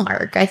was like a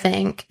Hallmark, I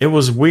think. It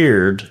was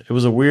weird. It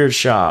was a weird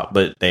shop,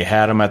 but they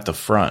had them at the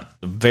front,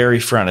 the very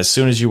front. As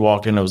soon as you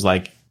walked in, it was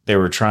like they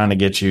were trying to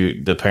get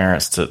you, the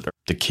parents,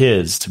 the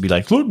kids, to be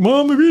like, "Look,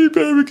 Mom, Beanie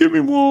Baby, give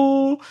me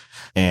more."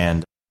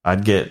 And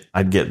I'd get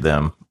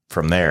them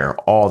from there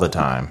all the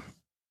time.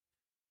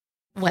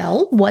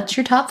 Well, what's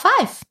your top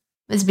 5?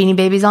 Is Beanie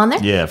Babies on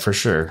there? Yeah, for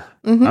sure.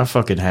 Mm-hmm. I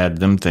fucking had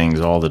them things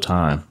all the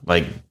time.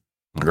 Like,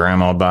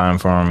 grandma would buy them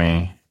for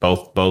me.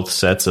 Both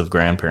sets of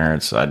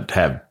grandparents I'd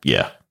have.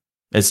 Yeah,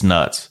 it's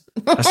nuts.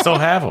 I still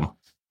have them.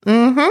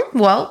 Mm-hmm.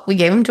 Well, we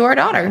gave them to our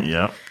daughter.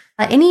 Yep.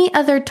 Any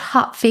other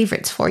top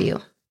favorites for you?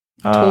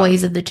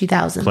 Toys of the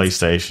 2000s.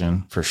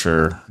 PlayStation, for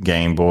sure.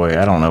 Game Boy.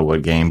 I don't know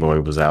what Game Boy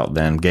was out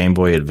then. Game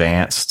Boy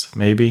Advanced,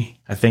 maybe,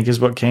 I think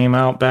is what came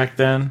out back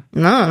then.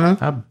 No.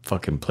 I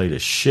fucking played the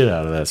shit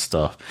out of that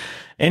stuff.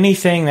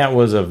 Anything that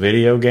was a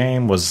video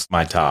game was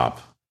my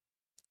top.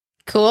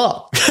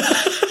 Cool.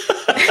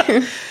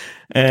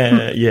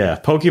 Yeah,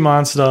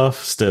 Pokemon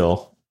stuff,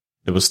 still.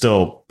 It was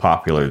still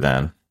popular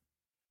then.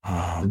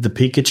 Did the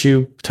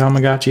Pikachu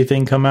Tamagotchi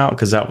thing come out?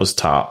 Because that was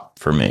top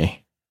for me.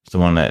 The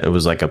one that it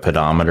was like a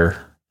pedometer.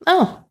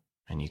 Oh.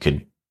 And you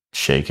could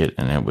shake it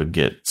and it would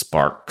get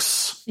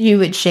sparks. You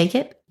would shake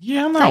it?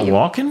 Yeah, I'm not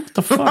walking. What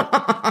the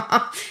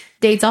fuck?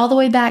 Dates all the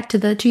way back to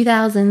the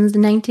 2000s, the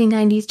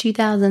 1990s,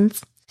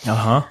 2000s.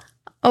 Uh-huh.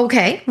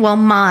 Okay, well,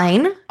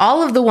 mine,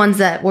 all of the ones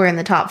that were in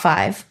the top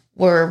 5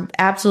 were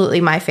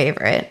absolutely my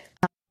favorite.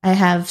 I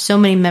have so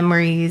many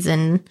memories,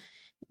 and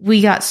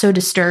we got so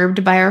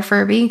disturbed by our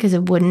Furby because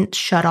it wouldn't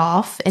shut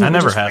off, and it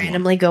would just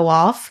randomly go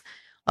off.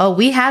 Oh,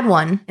 we had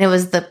one. It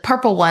was the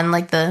purple one,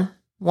 like the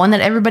one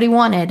that everybody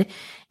wanted,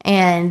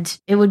 and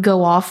it would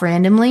go off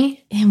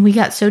randomly, and we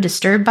got so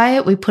disturbed by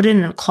it, we put it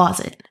in a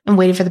closet and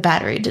waited for the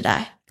battery to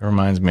die. It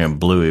reminds me of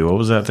Bluey. What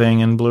was that thing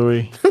in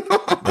Bluey?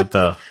 With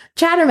the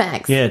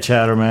Chattermax. Yeah,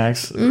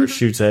 Chattermax. Mm-hmm.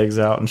 Shoots eggs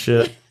out and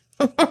shit.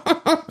 And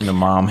the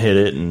mom hid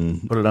it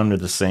and put it under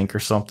the sink or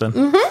something.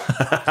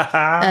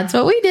 Mm-hmm. That's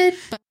what we did.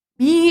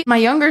 Me, my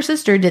younger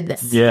sister did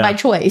this by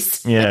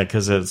choice. Yeah,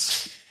 because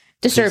it's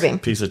disturbing.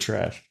 Piece of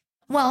trash.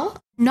 Well,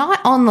 not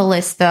on the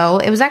list, though.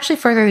 It was actually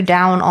further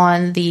down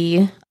on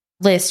the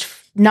list,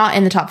 not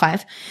in the top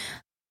 5,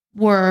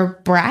 were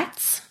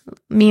Bratz.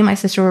 Me and my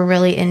sister were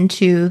really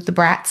into the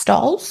Bratz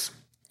dolls.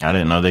 I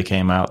didn't know they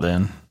came out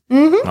then.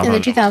 Mm-hmm, in the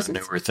 2000s.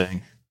 Newer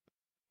thing.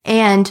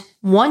 And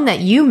one that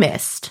you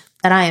missed,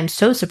 that I am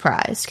so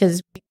surprised,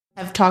 because we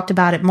have talked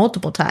about it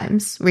multiple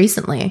times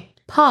recently.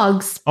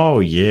 Pogs. Oh,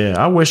 yeah.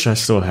 I wish I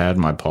still had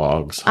my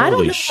Pogs. I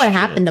don't know what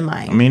happened to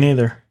mine. Me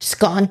neither. Just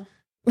gone.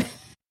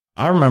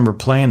 I remember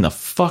playing the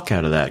fuck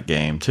out of that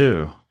game,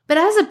 too. But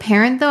as a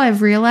parent, though,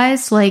 I've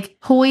realized, like,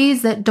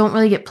 toys that don't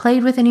really get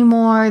played with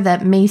anymore,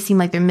 that may seem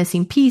like they're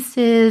missing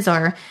pieces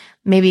or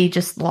maybe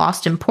just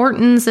lost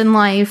importance in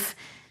life,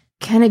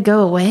 kind of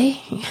go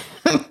away.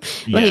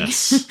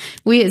 Yes. Like,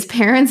 we as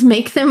parents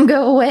make them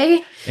go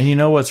away. And you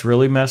know what's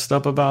really messed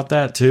up about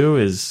that, too,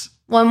 is...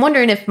 Well, I'm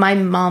wondering if my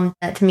mom did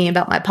that to me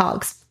about my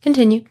Pogs.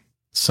 Continue.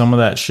 Some of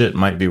that shit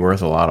might be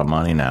worth a lot of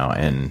money now,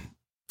 and...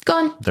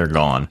 Gone. They're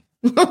gone.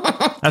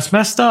 That's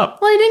messed up.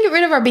 Well, I didn't get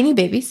rid of our Beanie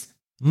Babies.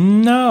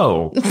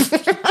 No.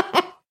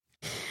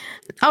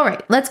 All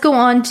right, let's go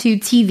on to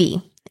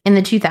TV in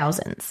the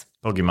 2000s.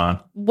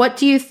 Pokemon. What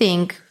do you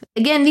think?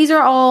 Again, these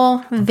are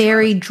all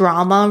very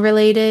drama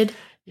related.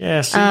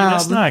 Yeah, see,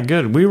 that's not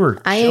good. We were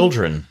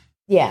children.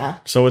 Yeah.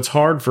 So it's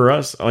hard for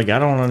us. Like, I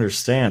don't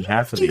understand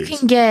half of these. You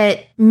can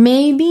get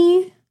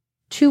maybe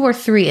 2 or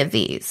 3 of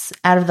these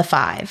out of the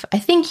 5. I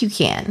think you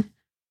can.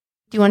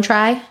 Do you want to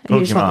try? Or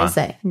you just want me to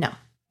say? No.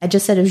 I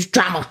just said it was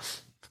drama.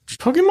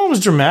 Pokemon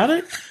was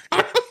dramatic?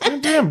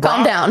 Damn,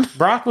 Calm down.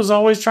 Brock was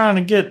always trying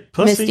to get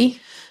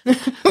pussy.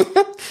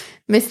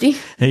 Misty.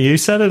 Hey, you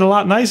said it a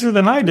lot nicer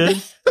than I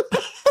did.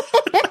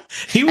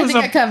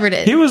 I covered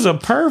it. He was a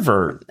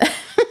pervert.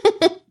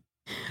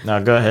 Now,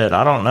 go ahead.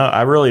 I don't know.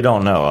 I really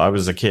don't know. I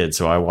was a kid,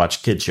 so I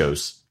watched kid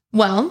shows.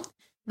 Well,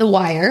 The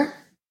Wire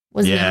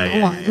was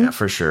number 1. Yeah,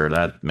 for sure.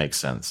 That makes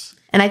sense.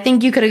 And I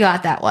think you could have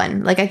got that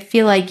one. Like, I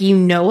feel like you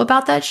know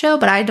about that show,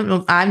 but I don't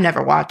know. I've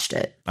never watched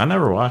it. I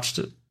never watched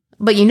it.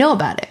 But you know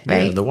about it,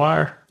 right? Yeah, The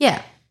Wire.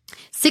 Yeah.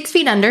 6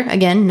 Feet Under.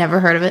 Again, never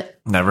heard of it.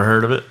 Never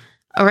heard of it.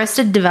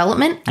 Arrested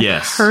Development.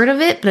 Yes. I've heard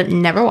of it, but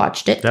never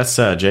watched it. That's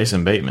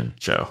Jason Bateman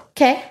show.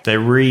 Okay. They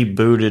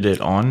rebooted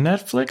it on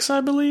Netflix,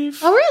 I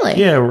believe. Oh,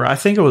 really? Yeah, I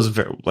think it was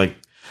right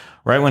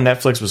when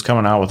Netflix was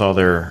coming out with all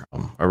their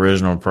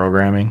original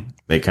programming.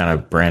 they kind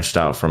of branched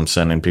out from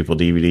sending people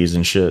DVDs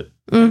and shit,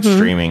 and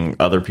streaming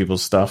other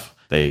people's stuff.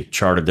 They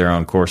charted their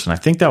own course, and I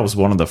think that was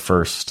one of the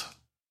first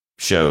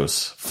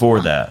shows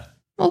for that.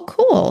 Oh,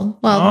 cool.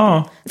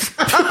 Well,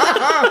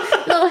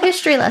 little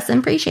history lesson.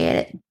 Appreciate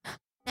it.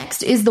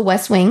 Next is The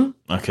West Wing.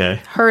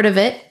 Okay. Heard of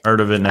it.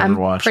 Never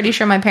watched pretty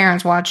sure my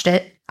parents watched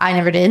it. I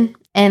never did.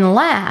 And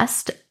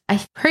last, I'm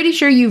pretty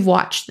sure you've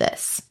watched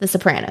this, The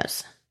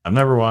Sopranos. I've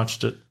never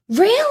watched it.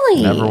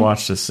 Really? Never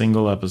watched a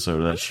single episode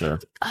of that show.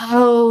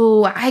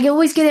 Oh, I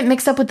always get it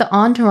mixed up with The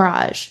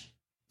Entourage.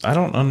 I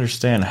don't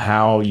understand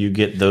how you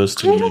get those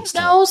two mixed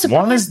up.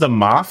 One is the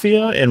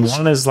mafia and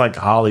one is like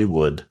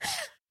Hollywood.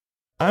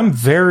 I'm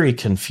very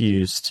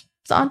confused.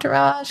 It's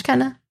Entourage,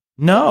 kind of.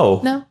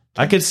 No.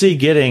 I could see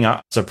getting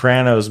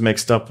Sopranos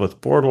mixed up with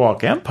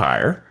Boardwalk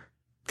Empire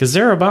because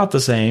they're about the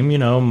same,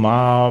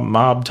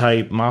 mob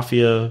type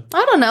mafia.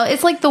 I don't know.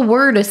 It's like the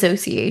word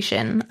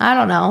association. I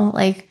don't know.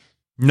 Like,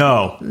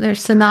 no, they're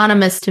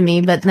synonymous to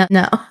me, but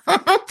no.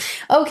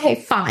 Okay,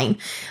 fine.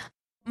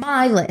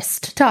 My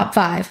list, top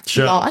 5.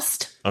 Sure.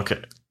 Lost.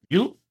 Okay,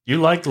 you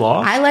liked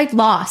Lost? I liked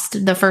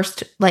Lost the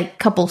first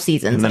couple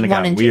seasons, and then it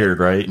got weird,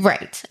 right?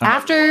 Right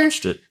after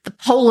the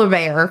polar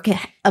bear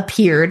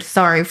appeared.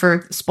 Sorry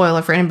for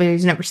spoiler for anybody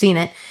who's never seen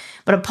it,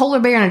 but a polar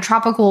bear in a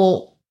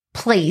tropical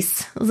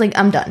place. I was like,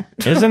 I'm done.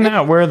 Isn't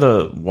that where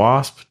the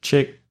wasp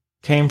chick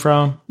came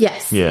from?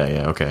 Yes.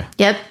 Yeah. Okay.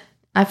 Yep.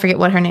 I forget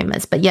what her name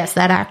is, but yes,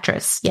 that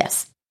actress.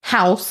 Yes.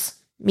 House.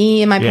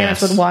 Me and my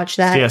parents would watch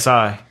that.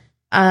 CSI.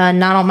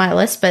 Not on my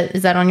list, but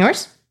is that on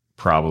yours?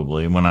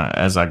 Probably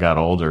as I got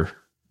older.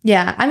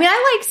 Yeah. I mean,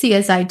 I like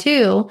CSI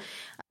too.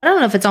 I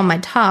don't know if it's on my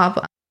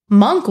top.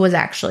 Monk was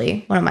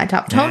actually one of my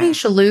top. Tony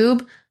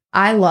Shalhoub.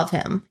 I love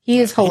him. He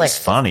is hilarious.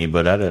 He's funny,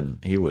 but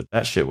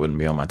that shit wouldn't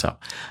be on my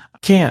top.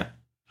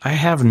 I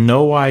have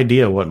no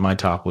idea what my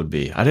top would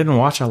be. I didn't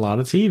watch a lot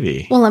of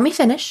TV. Well, let me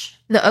finish.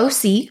 The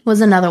OC was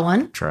another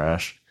one.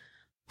 Trash.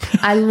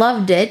 I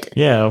loved it.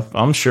 Yeah,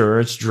 I'm sure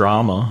it's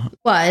drama.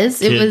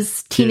 It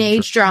was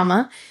teenage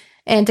drama.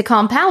 And to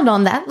compound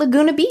on that,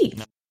 Laguna Beach.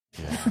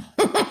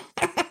 Yeah.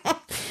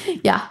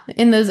 Yeah,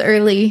 in those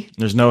early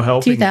There's no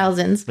helping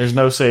 2000s. There's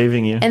no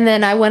saving you. And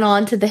then I went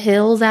on to The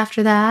Hills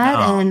after that.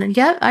 Oh. And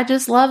I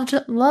just loved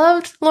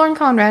Lauren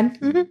Conrad.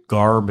 Mm-hmm.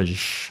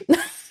 Garbage.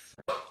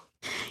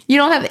 You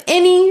don't have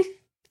any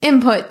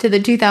input to the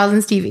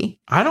 2000s TV.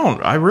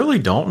 I really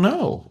don't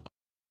know.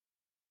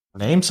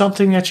 Name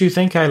something that you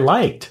think I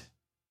liked.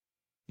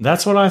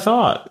 That's what I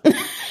thought.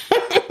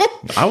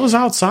 I was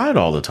outside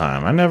all the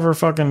time. I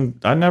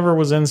never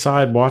was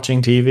inside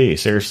watching TV.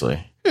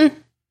 Seriously.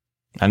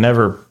 I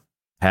never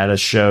had a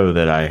show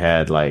that I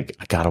had I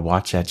gotta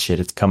watch that shit.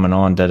 It's coming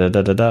on. Da da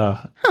da da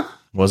da. Huh.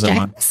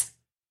 Wasn't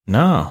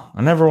No,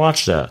 I never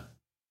watched that.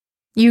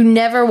 You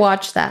never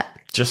watched that?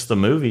 Just the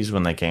movies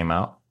when they came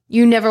out.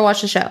 You never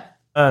watched the show?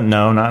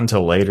 No, not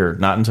until later.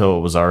 Not until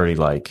it was already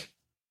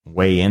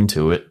way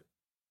into it.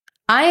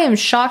 I am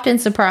shocked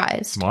and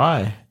surprised.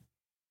 Why?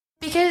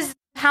 Because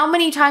how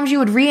many times you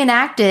would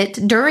reenact it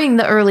during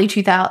the early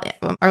to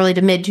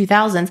mid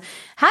 2000s?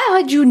 How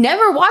had you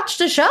never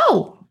watched a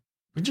show?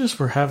 We just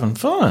were having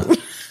fun.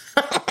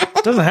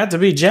 It doesn't have to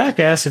be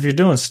Jackass if you're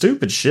doing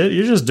stupid shit.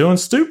 You're just doing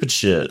stupid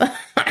shit.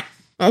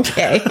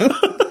 Okay.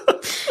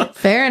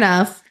 Fair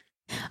enough.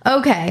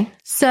 Okay.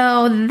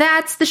 So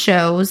that's the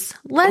shows.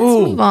 Let's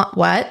move on.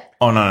 What?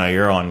 Oh, no.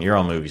 You're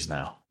on movies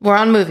now. We're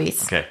on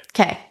movies.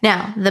 Okay.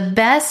 Now, the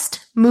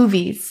best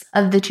movies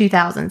of the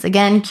 2000s.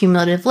 Again,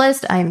 cumulative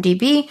list,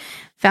 IMDb,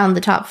 found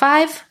the top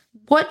 5.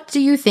 What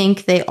do you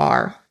think they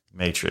are?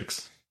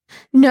 Matrix.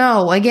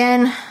 No,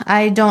 again,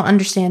 I don't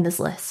understand this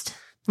list.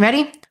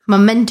 Ready?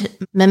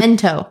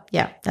 Memento.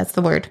 Yeah, that's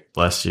the word.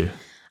 Bless you.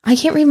 I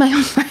can't read my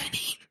own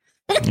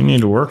writing. You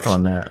need to work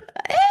on that.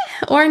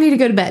 Or I need to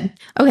go to bed.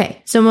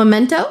 Okay, so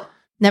Memento.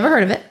 Never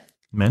heard of it.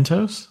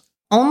 Mentos?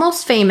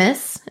 Almost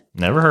Famous.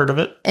 Never heard of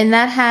it. And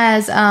that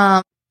has,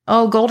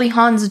 Goldie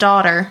Hawn's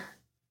daughter.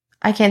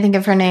 I can't think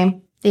of her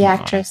name. The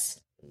actress.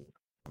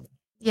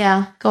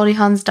 Yeah, Goldie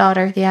Hawn's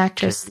daughter, the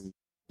actress.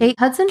 Kate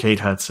Hudson? Kate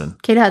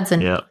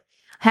Hudson. Yep.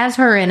 Has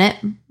her in it.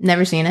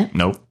 Never seen it.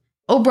 Nope.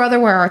 Oh, Brother,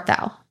 Where Art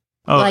Thou?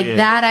 Oh,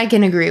 that I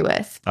can agree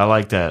with. I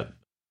like that.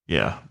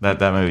 Yeah, that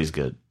movie's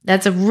good.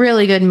 That's a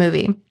really good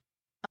movie.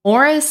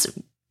 Morris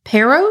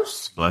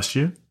Perros? Bless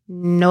you.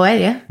 No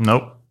idea.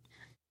 Nope.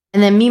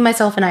 And then Me,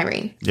 Myself, and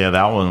Irene. Yeah,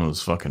 that one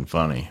was fucking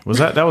funny. Was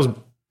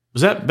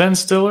that Ben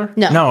Stiller?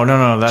 No.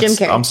 No. That's Jim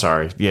Carrey. I'm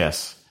sorry.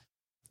 Yes.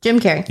 Jim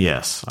Carrey.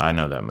 Yes, I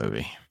know that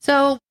movie.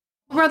 So,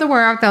 Brother,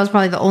 Where Art Thou was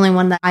probably the only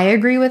one that I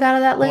agree with out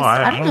of that list.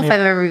 I don't know if I've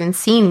ever even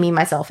seen Me,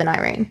 Myself, and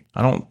Irene.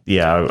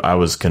 I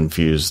was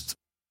confused.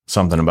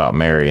 Something about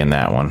Mary in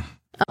that one.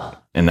 Oh.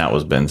 And that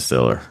was Ben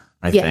Stiller,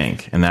 I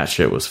think. And that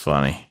shit was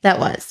funny. That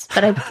was.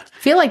 But I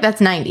feel like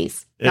that's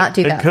 90s, not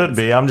 2000s. It could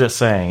be. I'm just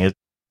saying.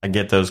 I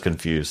get those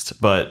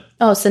confused. But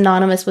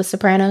synonymous with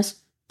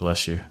Sopranos?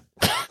 Bless you.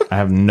 I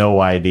have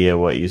no idea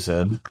what you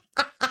said.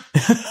 I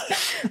said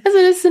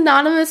it's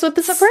synonymous with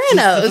the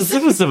Sopranos.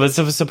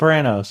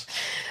 Sopranos.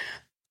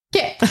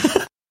 Okay.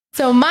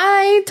 So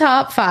my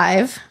top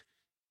 5,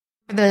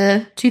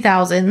 the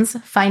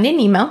 2000s, Finding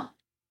Nemo.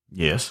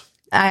 Yes.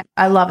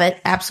 I love it.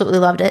 Absolutely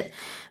loved it.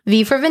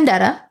 V for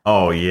Vendetta.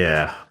 Oh,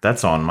 yeah.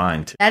 That's on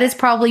mine, too. That is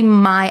probably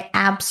my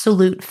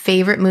absolute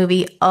favorite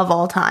movie of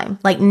all time.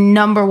 Like,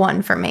 number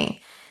one for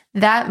me.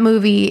 That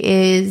movie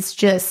is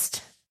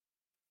just,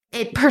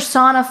 it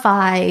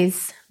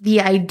personifies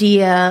the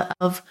idea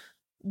of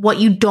what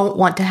you don't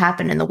want to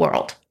happen in the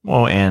world.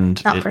 Well,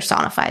 and Not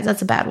personifies,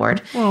 that's a bad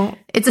word. Well,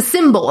 it's a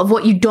symbol of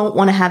what you don't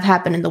want to have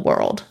happen in the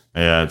world.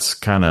 Yeah, it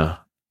kind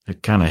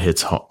of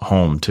hits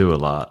home, too, a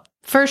lot.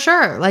 For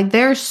sure. Like,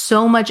 there's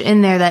so much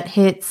in there that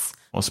hits...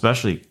 Well,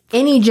 especially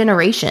any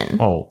generation.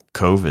 Oh,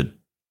 COVID.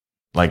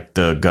 Like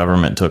the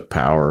government took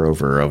power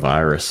over a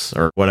virus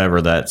or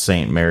whatever that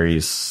St.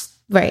 Mary's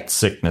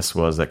sickness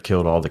was that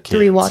killed all the kids.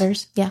 Three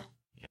Waters. Yeah.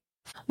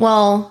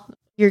 Well,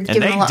 you're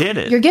giving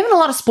a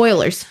lot of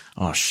spoilers.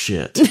 Oh,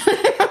 shit.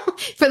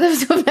 For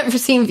those who have never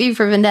seen V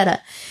for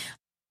Vendetta.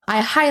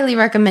 I highly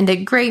recommend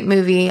it. Great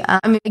movie.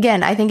 I mean,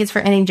 again, I think it's for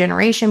any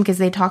generation because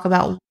they talk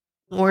about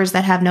wars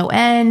that have no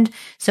end.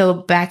 So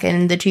back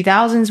in the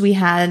 2000s, we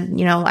had,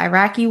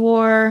 Iraqi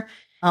war.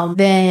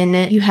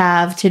 Then you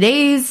have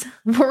today's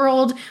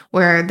world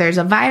where there's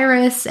a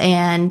virus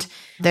and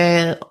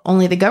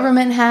only the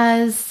government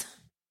has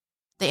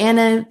the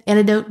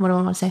antidote. What do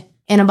I want to say?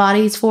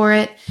 Antibodies for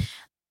it.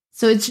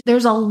 So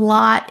there's a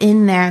lot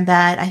in there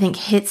that I think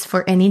hits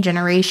for any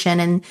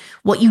generation and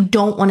what you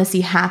don't want to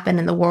see happen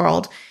in the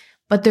world.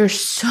 But there's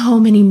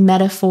so many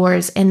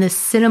metaphors and the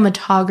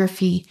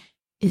cinematography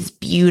is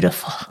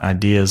beautiful.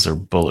 Ideas are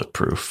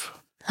bulletproof.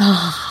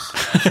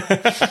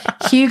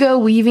 Hugo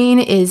Weaving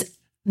is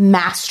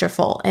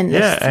masterful in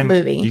this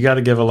movie. You got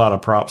to give a lot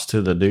of props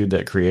to the dude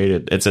that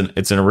created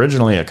it's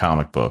originally a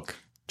comic book.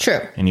 True.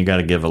 And you got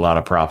to give a lot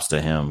of props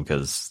to him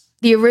because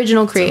the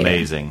original creator.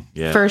 Amazing.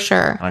 Yeah. For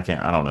sure. I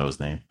don't know his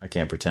name. I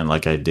can't pretend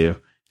like I do.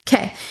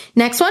 Okay.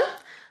 Next one.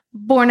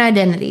 Born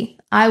Identity.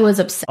 I was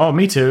obsessed. Oh,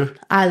 me too.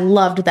 I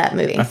loved that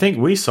movie. I think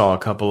we saw a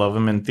couple of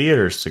them in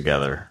theaters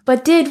together.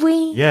 But did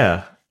we?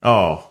 Yeah.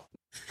 Oh.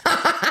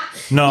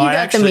 No,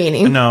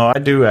 I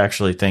do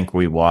actually think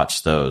we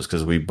watched those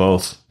because we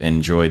both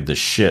enjoyed the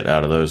shit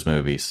out of those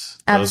movies.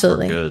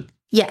 Absolutely. Those were good.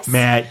 Yes.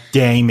 Matt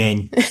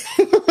Damon.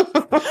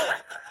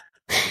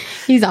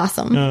 He's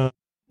awesome.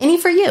 Any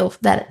for you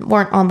that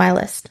weren't on my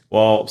list?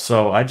 Well,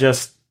 so I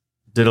just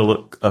did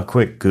a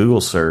quick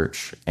Google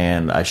search,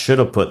 and I should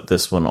have put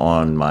this one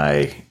on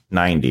my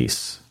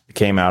 90s. It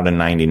came out in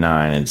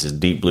 99. It's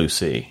Deep Blue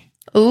Sea.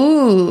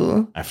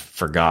 Ooh. I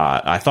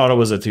forgot. I thought it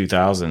was a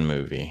 2000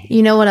 movie.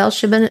 You know what else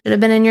should have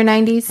been in your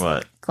 90s?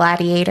 What?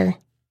 Gladiator.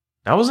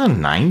 That was a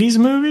 90s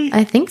movie?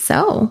 I think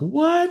so.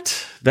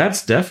 What?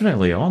 That's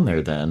definitely on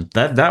there then.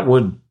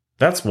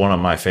 That's one of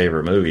my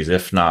favorite movies,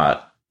 if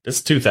not.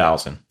 It's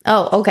 2000.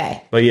 Oh,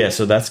 okay. But yeah,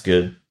 so that's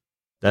good.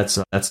 That's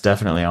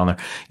definitely on there.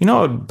 You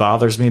know what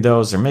bothers me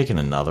though is they're making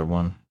another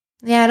one.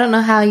 Yeah, I don't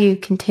know how you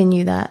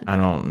continue that. I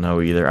don't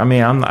know either. I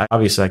mean,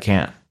 obviously I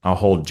can't. I'll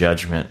hold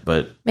judgment,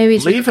 but maybe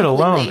leave it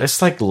alone.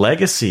 It's like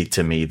legacy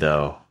to me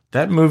though.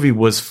 That movie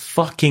was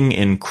fucking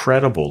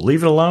incredible.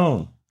 Leave it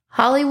alone.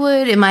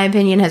 Hollywood, in my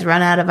opinion, has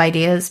run out of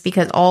ideas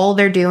because all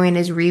they're doing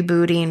is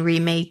rebooting,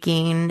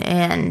 remaking,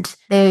 and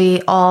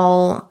the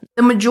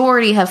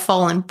majority have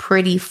fallen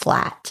pretty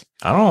flat.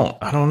 I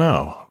don't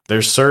know.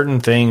 There's certain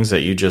things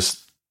that you just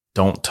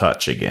don't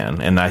touch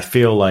again. And I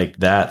feel like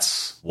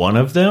that's one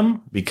of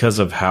them because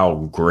of how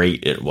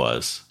great it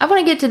was. I want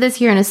to get to this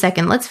here in a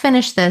second. Let's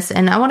finish this.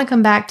 And I want to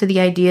come back to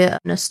the idea of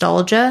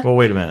nostalgia. Well,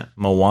 wait a minute.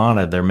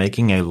 Moana, they're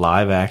making a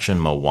live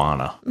action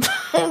Moana.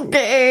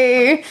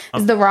 Okay.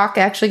 Is The Rock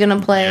actually going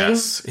to play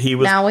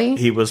Maui?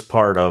 He was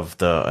part of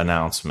the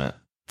announcement.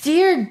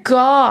 Dear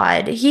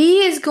God.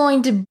 He is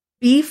going to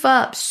beef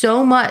up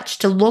so much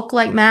to look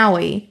like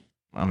Maui.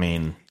 I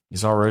mean,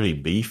 he's already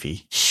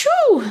beefy.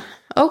 Shoo!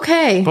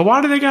 Okay. But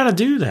why do they got to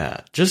do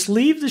that? Just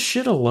leave the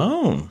shit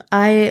alone.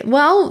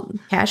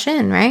 Cash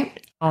in,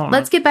 right? Oh,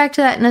 let's get back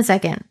to that in a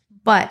second.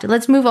 But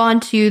let's move on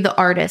to the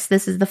artist.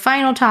 This is the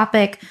final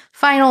topic,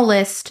 final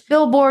list.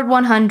 Billboard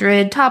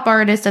 100, top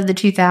artist of the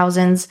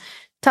 2000s.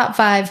 Top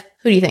 5.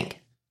 Who do you think?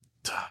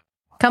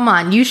 Come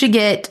on. You should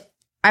get,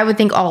 I would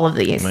think, all of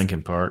these.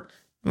 Linkin Park.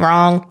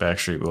 Wrong.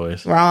 Backstreet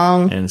Boys.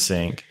 Wrong.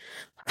 NSYNC.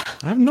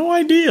 I have no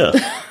idea.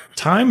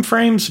 Time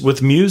frames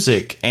with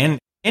music and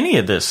any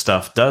of this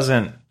stuff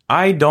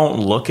I don't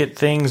look at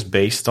things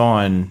based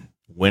on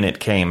when it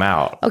came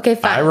out. Okay,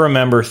 fine. I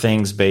remember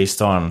things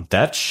based on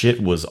that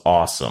shit was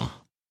awesome.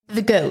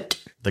 The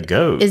GOAT. The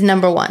GOAT is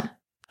number 1.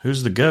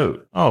 Who's the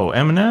GOAT? Oh,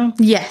 Eminem?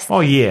 Yes.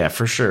 Oh, yeah,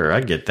 for sure. I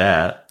get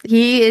that.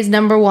 He is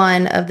number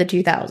 1 of the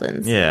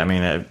 2000s. Yeah, I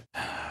mean,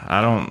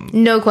 I don't...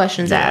 No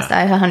questions asked.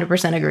 I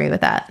 100% agree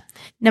with that.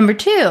 Number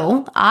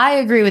 2, I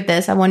agree with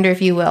this. I wonder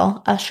if you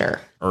will.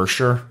 Usher.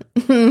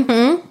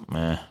 Mm-hmm.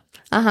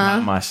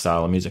 Not my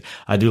style of music.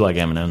 I do like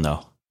Eminem,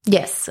 though.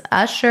 Yes.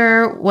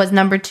 Usher was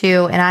number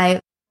 2, and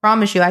I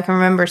promise you, I can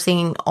remember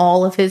singing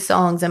all of his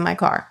songs in my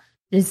car.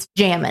 Just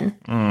jamming.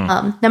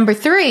 Number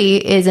 3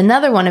 is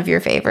another one of your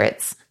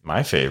favorites.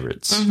 My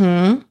favorites?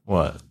 Mm-hmm.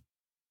 What?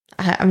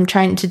 I'm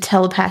trying to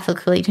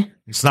telepathically.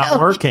 It's not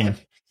working.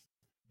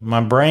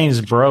 My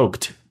brain's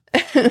broke.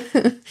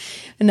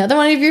 Another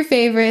one of your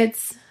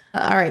favorites.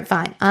 All right,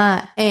 fine.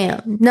 I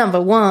am number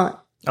 1.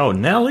 Oh,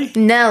 Nelly?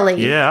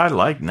 Nelly. Yeah, I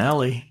like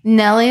Nelly.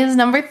 Nelly is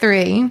number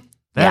 3.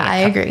 Yeah, I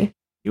agree.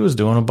 He was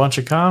doing a bunch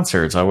of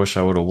concerts. I wish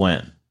I would have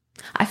went.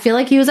 I feel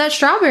like he was at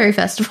Strawberry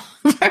Festival.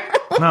 No,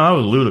 that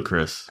was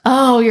Ludacris.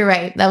 Oh, you're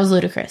right. That was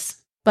Ludacris.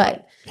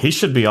 But he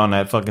should be on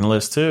that fucking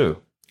list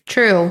too.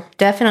 True.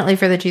 Definitely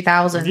for the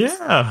 2000s.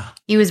 Yeah.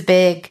 He was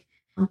big.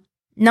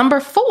 Number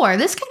 4.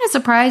 This kind of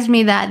surprised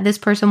me that this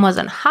person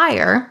wasn't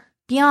higher.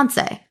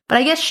 Beyonce. But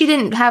I guess she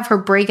didn't have her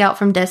breakout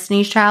from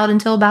Destiny's Child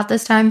until about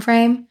this time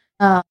frame.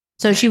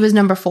 So she was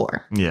number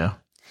 4. Yeah.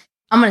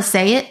 I'm going to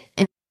say it,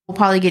 and we'll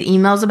probably get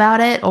emails about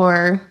it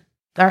or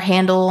our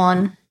handle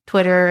on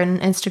Twitter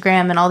and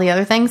Instagram and all the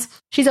other things.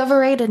 She's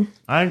overrated.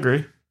 I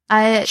agree.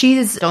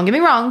 She's, don't get me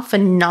wrong,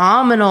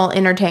 phenomenal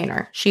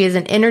entertainer. She is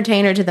an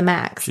entertainer to the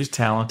max. She's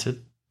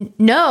talented.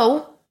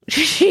 No,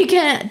 she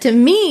can't. To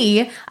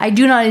me, I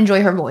do not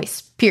enjoy her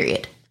voice,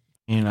 period.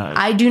 You know,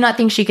 I do not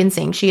think she can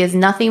sing. She is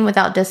nothing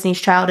without Destiny's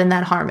Child in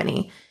that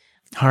harmony.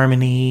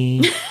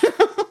 Harmony.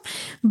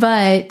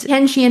 But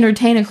can she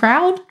entertain a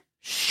crowd?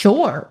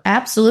 Sure,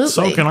 absolutely.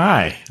 So can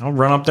I. I'll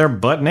run up there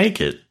butt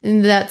naked.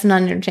 That's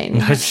not entertaining.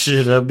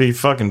 That'd be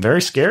fucking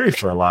very scary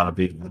for a lot of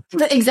people.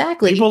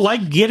 Exactly. People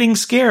like getting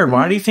scared.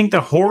 Why do you think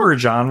the horror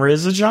genre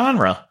is a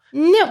genre?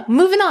 No,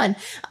 moving on.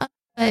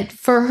 But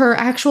for her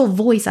actual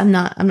voice, I'm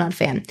not a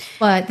fan.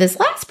 But this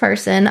last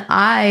person,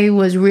 I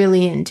was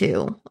really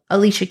into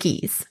Alicia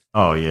Keys.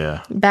 Oh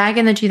yeah. Back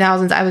in the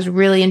 2000s, I was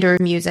really into her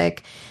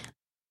music.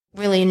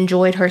 Really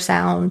enjoyed her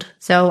sound.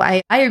 So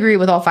I agree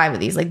with all 5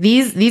 of these. Like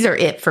these are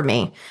it for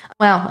me.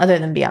 Well, other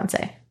than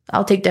Beyonce.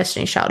 I'll take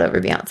Destiny's Child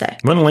over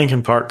Beyonce. When did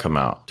Linkin Park come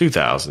out?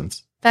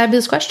 2000s.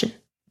 Fabulous question.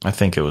 I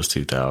think it was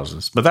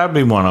 2000s. But that'd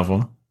be one of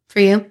them. For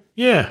you?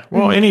 Yeah.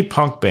 Well, any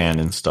punk band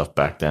and stuff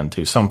back then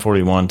too. Sum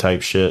 41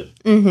 type shit.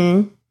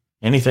 Mm-hmm.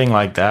 Anything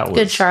like that was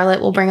Good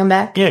Charlotte. We'll bring them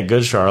back. Yeah,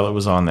 Good Charlotte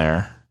was on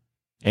there.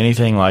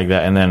 Anything like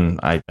that. And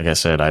then like I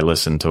said, I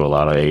listened to a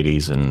lot of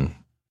 80s and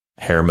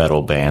hair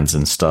metal bands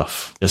and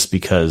stuff just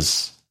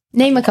because.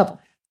 Name a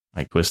couple.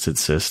 Like Twisted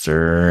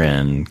Sister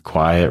and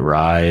Quiet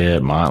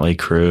Riot, Motley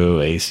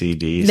Crue,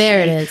 AC/DC.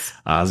 There it is.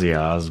 Ozzy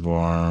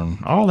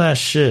Osbourne, all that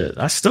shit.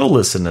 I still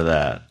listen to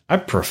that. I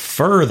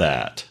prefer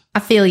that.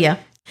 I feel ya.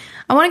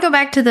 I want to go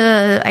back to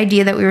the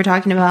idea that we were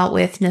talking about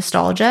with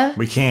nostalgia.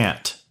 We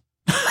can't.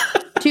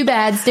 Too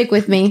bad. Stick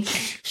with me.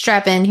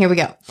 Strap in. Here we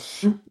go.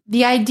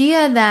 The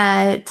idea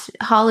that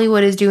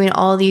Hollywood is doing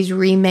all these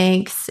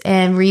remakes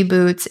and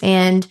reboots,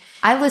 and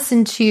I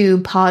listen to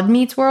Pod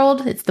Meets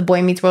World. It's the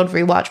Boy Meets World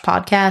Rewatch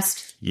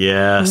podcast.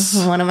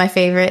 Yes. One of my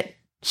favorite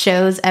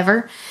shows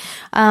ever.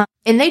 And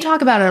they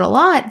talk about it a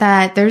lot,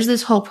 that there's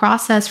this whole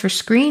process for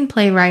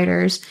screenplay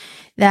writers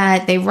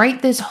that they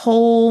write this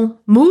whole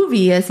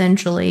movie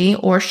essentially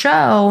or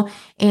show,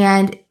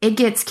 and it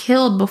gets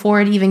killed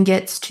before it even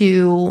gets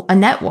to a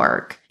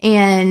network.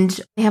 And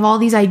they have all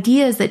these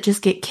ideas that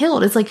just get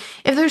killed. It's like,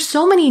 if there's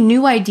so many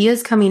new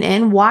ideas coming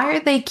in, why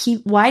do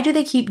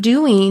they keep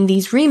doing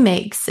these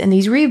remakes and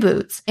these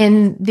reboots?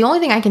 And the only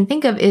thing I can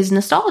think of is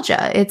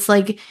nostalgia. It's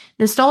like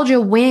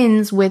nostalgia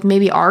wins with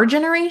maybe our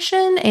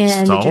generation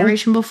and the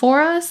generation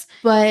before us,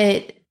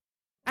 but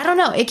I don't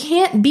know. It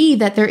can't be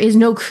that there is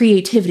no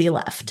creativity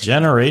left.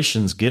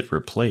 Generations get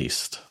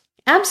replaced.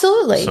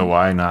 Absolutely. So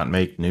why not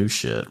make new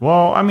shit?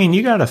 Well, I mean,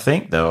 you got to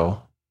think,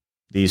 though,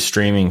 these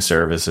streaming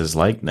services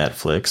like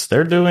Netflix,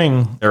 they're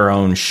doing their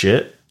own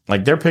shit.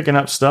 Like, they're picking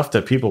up stuff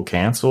that people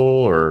cancel,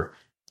 or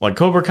like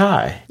Cobra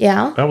Kai.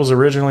 Yeah. That was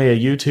originally a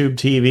YouTube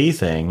TV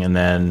thing. And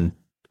then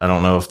I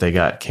don't know if they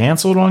got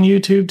canceled on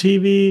YouTube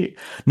TV.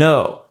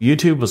 No,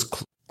 YouTube was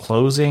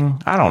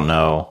closing. I don't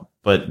know.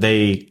 But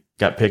they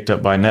got picked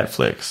up by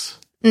Netflix.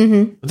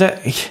 Mm-hmm.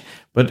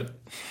 But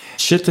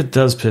shit that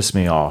does piss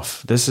me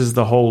off. This is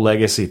the whole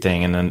legacy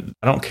thing. And then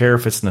I don't care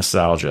if it's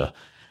nostalgia.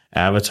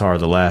 Avatar: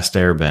 The Last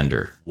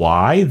Airbender.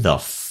 Why the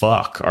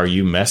fuck are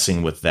you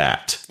messing with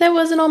that? That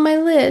wasn't on my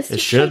list.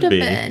 It should be.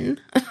 Been.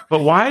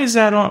 But why is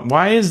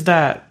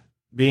that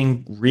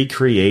being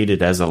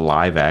recreated as a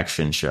live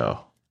action show?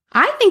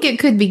 I think it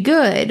could be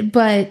good,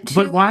 but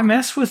why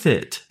mess with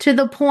it? To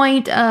the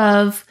point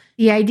of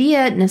the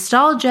idea,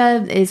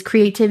 nostalgia, is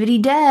creativity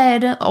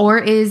dead, or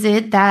is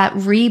it that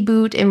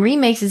reboot and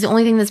remakes is the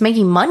only thing that's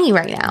making money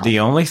right now?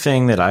 The only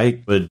thing that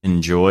I would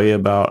enjoy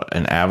about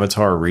an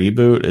Avatar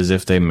reboot is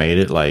if they made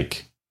it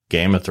like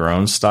Game of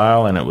Thrones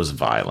style and it was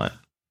violent.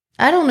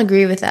 I don't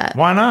agree with that.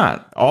 Why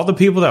not? All the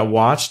people that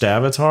watched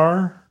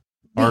Avatar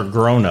are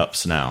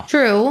grown-ups now.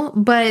 True,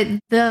 but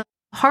the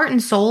heart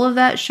and soul of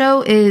that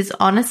show is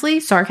honestly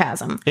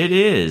sarcasm. It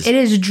is. It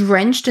is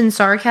drenched in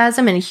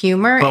sarcasm and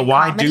humor. But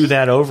why comedy. do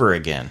that over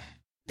again?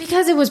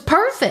 Because it was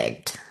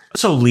perfect.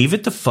 So leave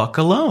it the fuck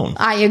alone.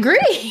 I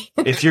agree.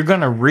 If you're going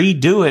to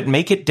redo it,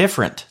 make it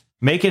different.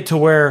 Make it to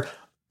where,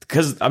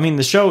 because, I mean,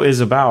 the show is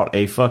about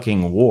a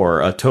fucking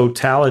war, a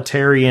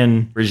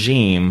totalitarian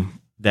regime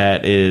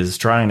that is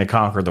trying to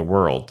conquer the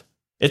world.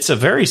 It's a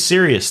very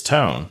serious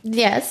tone.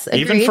 Yes,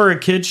 agreed. Even for a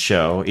kid's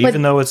show,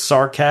 even though it's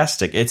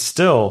sarcastic, it's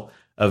still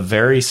a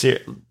very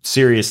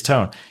serious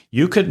tone.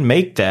 You could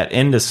make that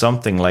into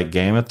something like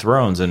Game of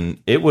Thrones,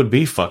 and it would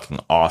be fucking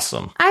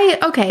awesome.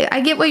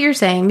 I get what you're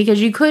saying,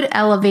 because you could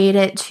elevate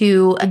it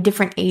to a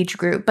different age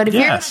group. But if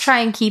you're going to try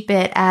and keep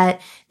it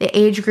at the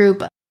age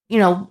group,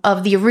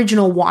 of the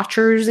original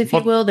watchers, if you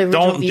will, the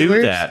original viewers. Don't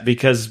do that,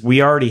 because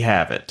we already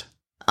have it.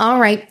 All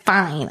right,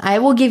 fine. I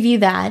will give you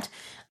that.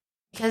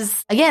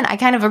 Because, again, I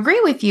kind of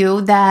agree with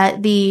you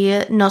that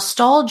the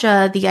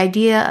nostalgia, the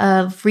idea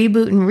of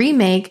reboot and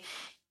remake,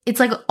 it's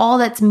like all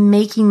that's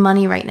making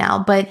money right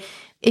now. But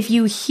if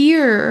you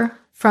hear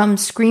from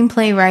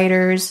screenplay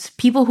writers,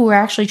 people who are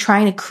actually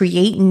trying to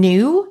create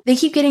new, they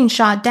keep getting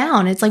shot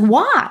down. It's like,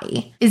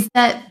 why? Is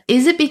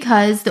it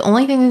because the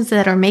only things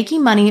that are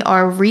making money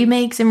are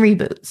remakes and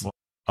reboots?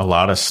 A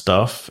lot of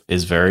stuff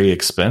is very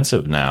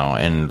expensive now.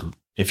 And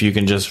if you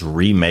can just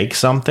remake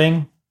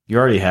something, you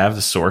already have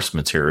the source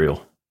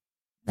material.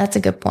 That's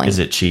a good point. Is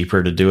it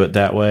cheaper to do it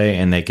that way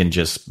and they can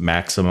just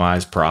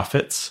maximize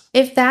profits?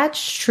 If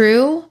that's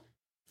true,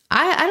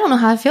 I don't know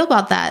how I feel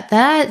about that.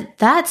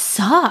 That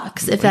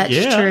sucks if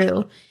that's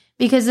true.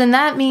 Because then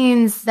that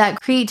means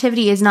that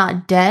creativity is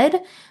not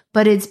dead,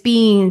 but it's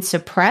being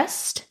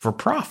suppressed. For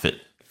profit.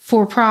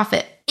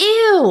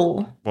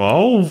 Ew.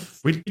 Well,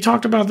 we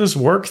talked about this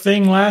work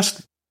thing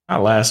not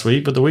last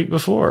week, but the week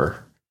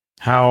before.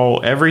 How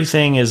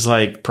everything is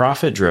like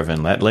profit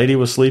driven. That lady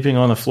was sleeping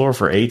on the floor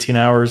for 18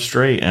 hours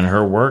straight, and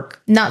her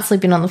work. Not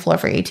sleeping on the floor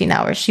for 18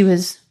 hours. She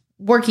was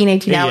working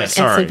 18 hours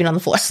and sleeping on the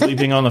floor.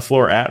 Sleeping on the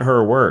floor at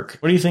her work.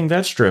 What do you think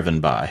that's driven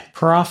by?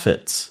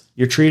 Profits.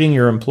 You're treating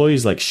your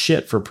employees like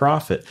shit for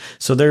profit.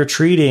 So they're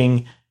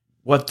treating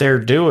what they're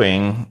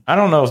doing. I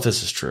don't know if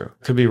this is true.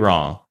 Could be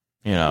wrong.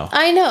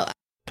 I know.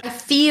 I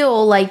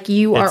feel like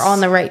you are on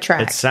the right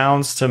track. It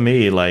sounds to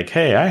me like,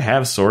 hey, I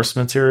have source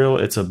material.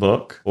 It's a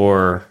book,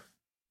 or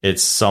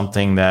it's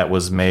something that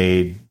was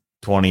made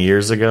 20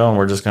 years ago and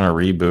we're just going to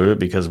reboot it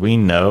because we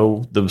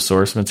know the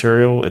source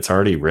material. It's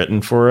already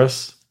written for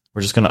us.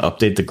 We're just going to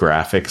update the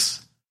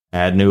graphics,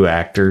 add new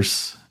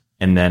actors,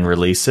 and then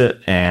release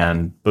it.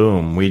 And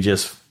boom, we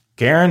just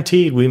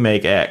guaranteed we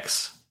make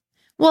X.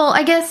 Well,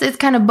 I guess it's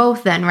kind of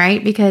both then,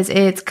 right? Because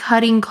it's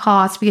cutting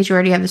costs because you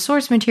already have the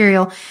source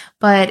material,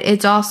 but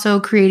it's also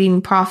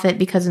creating profit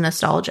because of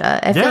nostalgia.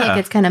 I feel like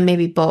it's kind of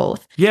maybe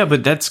both. Yeah,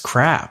 but that's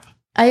crap.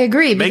 I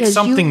agree. Make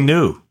something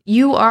new.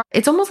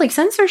 It's almost like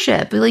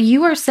censorship. Like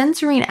you are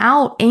censoring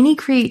out any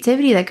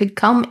creativity that could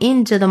come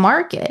into the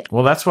market.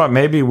 Well, that's what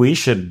maybe we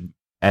should,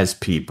 as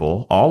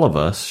people, all of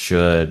us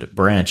should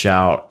branch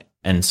out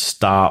and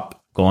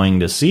stop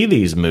going to see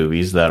these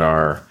movies that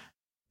are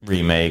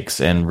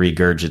remakes and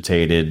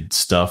regurgitated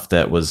stuff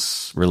that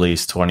was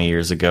released 20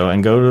 years ago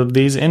and go to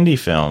these indie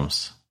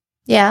films.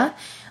 Yeah.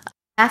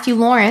 Matthew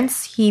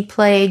Lawrence, he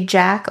played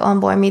Jack on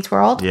Boy Meets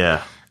World.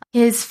 Yeah.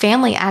 His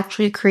family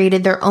actually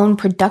created their own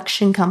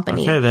production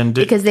company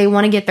because they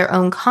want to get their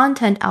own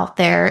content out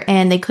there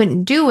and they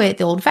couldn't do it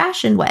the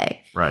old-fashioned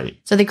way. Right.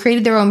 So they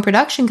created their own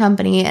production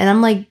company. And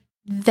I'm like,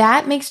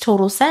 that makes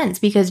total sense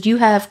because you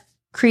have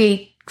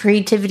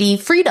creativity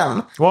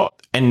freedom. Well,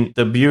 and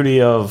the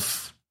beauty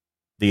of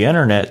the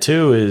internet,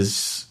 too,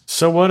 is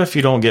so what if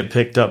you don't get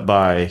picked up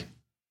by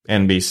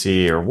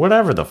NBC or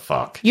whatever the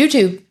fuck?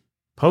 YouTube.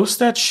 Post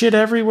that shit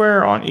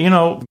everywhere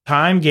on,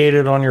 time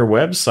gated on your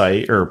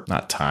website, or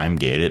not time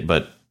gated,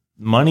 but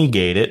money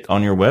gated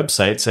on your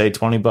website, say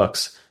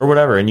 $20 or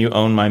whatever, and you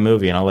own my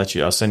movie and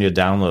I'll send you a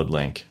download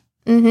link.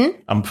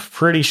 Mm-hmm. I'm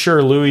pretty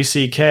sure Louis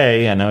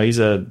C.K., I know he's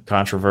a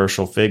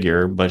controversial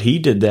figure, but he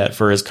did that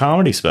for his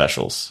comedy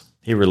specials.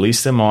 He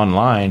released them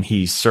online.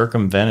 He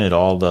circumvented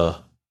all the...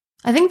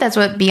 I think that's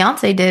what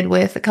Beyonce did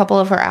with a couple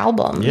of her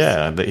albums.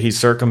 Yeah, he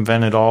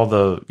circumvented all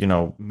the,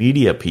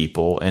 media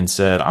people and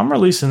said, I'm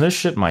releasing this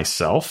shit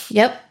myself.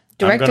 Yep,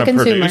 direct to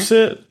consumer. I'm going to produce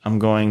it. I'm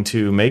going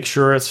to make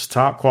sure it's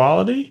top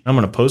quality. I'm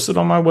going to post it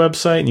on my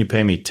website and you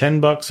pay me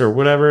 $10 or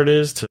whatever it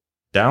is to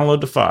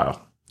download the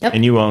file. Yep.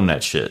 And you own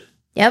that shit.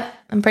 Yep,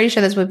 I'm pretty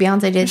sure that's what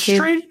Beyonce did too.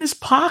 Straight in his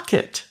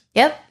pocket.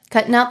 Yep,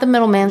 cutting out the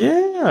middleman.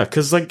 Yeah,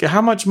 because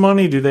how much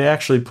money do they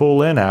actually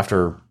pull in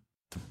after...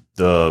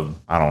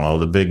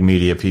 the big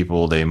media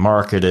people, they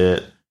market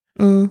it.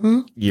 Mm-hmm.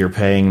 You're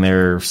paying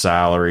their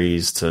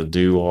salaries to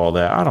do all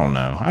that. I don't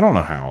know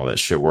how all that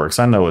shit works.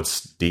 I know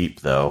it's deep,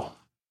 though.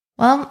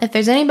 Well, if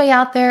there's anybody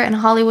out there in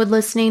Hollywood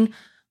listening,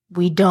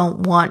 we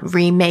don't want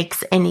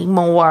remakes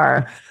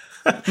anymore.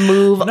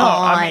 Move on.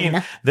 I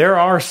mean, there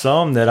are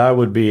some that I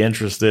would be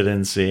interested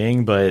in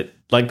seeing, but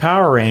like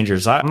Power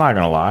Rangers, I'm not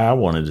going to lie. I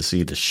wanted to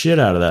see the shit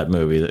out of that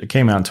movie that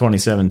came out in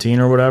 2017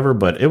 or whatever,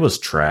 but it was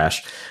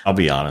trash. I'll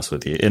be honest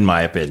with you, in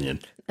my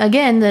opinion.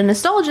 Again, the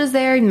nostalgia's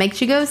there. It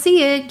makes you go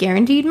see it.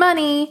 Guaranteed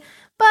money,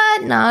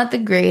 but not the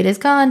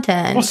greatest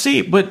content. Well,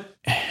 see, but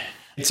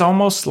it's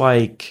almost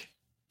like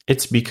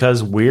it's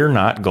because we're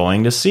not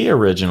going to see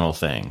original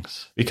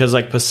things. Because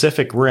like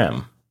Pacific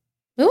Rim.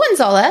 We wouldn't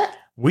saw that.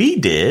 We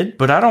did,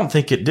 but I don't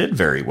think it did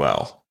very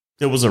well.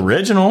 It was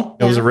original.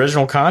 It was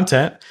original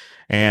content.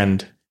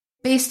 And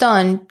Based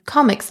on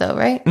comics, though,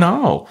 right?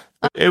 No,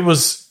 it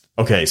was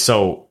okay.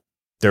 So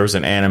there was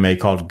an anime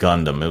called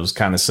Gundam. It was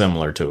kind of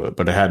similar to it,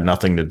 but it had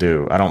nothing to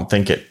do. I don't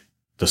think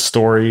the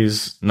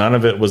stories, none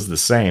of it was the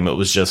same. It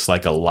was just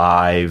like a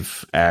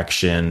live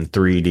action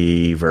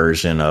 3D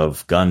version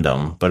of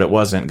Gundam, but it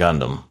wasn't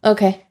Gundam.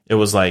 Okay. It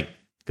was like,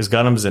 because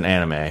Gundam's an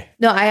anime.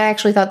 No, I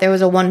actually thought there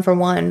was a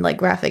 1-for-1 like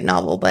graphic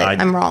novel, but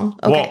I'm wrong.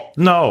 Okay. Well,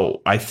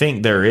 no, I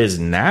think there is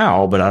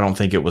now, but I don't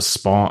think it was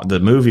spawned. The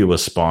movie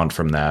was spawned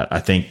from that.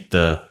 I think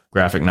the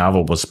graphic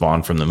novel was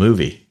spawned from the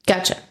movie.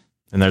 Gotcha.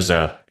 And there's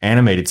a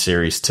animated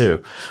series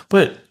too.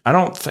 But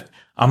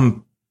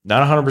I'm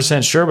not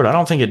 100% sure, but I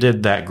don't think it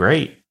did that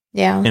great.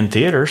 Yeah. In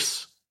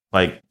theaters.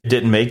 Like, it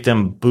didn't make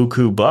them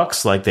buku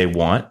bucks like they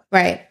want.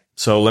 Right.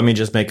 So let me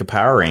just make a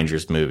Power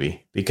Rangers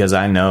movie, because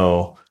I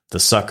know the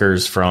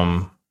suckers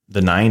from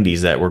the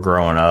 90s that were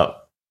growing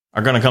up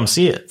are going to come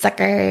see it.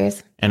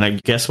 Suckers.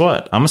 And guess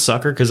what? I'm a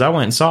sucker because I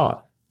went and saw it.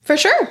 For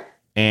sure.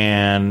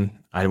 And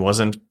I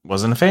wasn't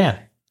a fan.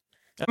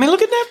 I mean,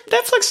 look at that.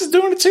 Netflix is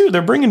doing it too.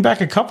 They're bringing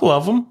back a couple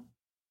of them.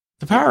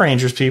 The Power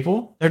Rangers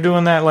people. They're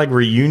doing that like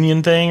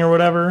reunion thing or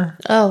whatever.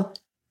 Oh.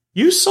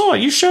 You saw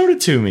it. You showed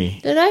it to me.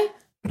 Did I?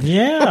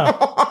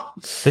 Yeah.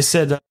 They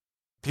said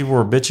people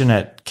were bitching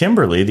at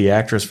Kimberly, the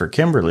actress for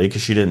Kimberly,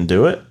 because she didn't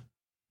do it.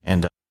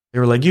 And they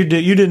were like, you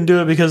didn't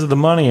do it because of the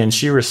money. And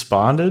she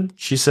responded.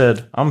 She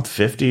said, I'm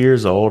 50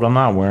 years old. I'm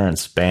not wearing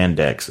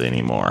spandex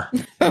anymore.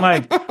 I'm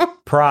like,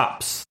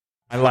 props.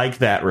 I like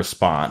that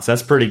response.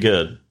 That's pretty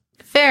good.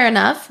 Fair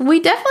enough. We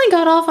definitely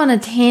got off on a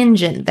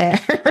tangent there.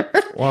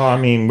 Well, I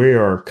mean, we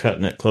are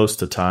cutting it close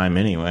to time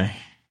anyway.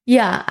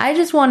 Yeah, I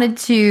just wanted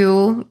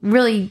to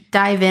really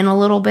dive in a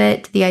little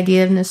bit to the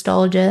idea of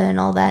nostalgia and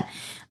all that.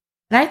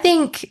 And I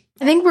think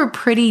we're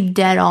pretty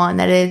dead on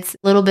that it's a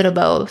little bit of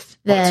both.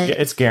 That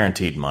It's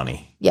guaranteed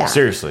money. Yeah.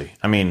 Seriously.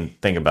 I mean,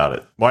 think about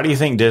it. Why do you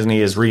think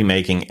Disney is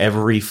remaking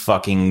every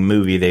fucking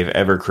movie they've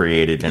ever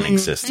created in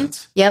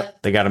existence?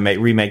 Yep. They got to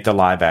remake the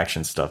live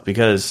action stuff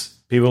because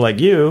people like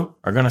you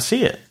are going to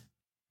see it.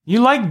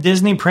 You like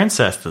Disney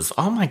princesses.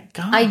 Oh my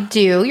God. I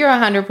do. You're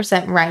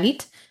 100%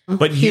 right.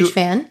 But huge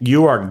fan.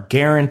 You are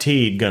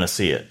guaranteed going to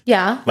see it.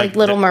 Yeah, like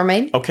Little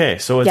Mermaid. Okay,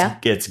 so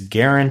it's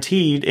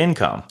guaranteed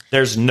income.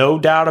 There's no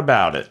doubt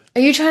about it.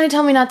 Are you trying to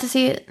tell me not to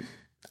see it?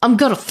 I'm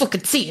going to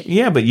fucking see it.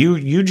 Yeah, but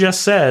you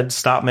just said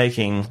stop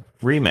making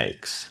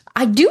remakes.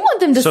 I do want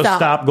them to stop. So stop.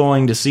 stop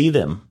going to see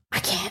them. I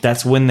can't.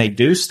 That's when they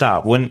do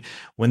stop. When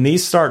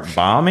these start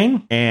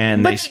bombing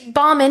and they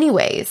bomb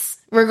anyways,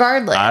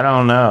 regardless. I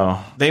don't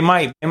know. It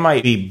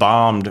might be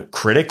bombed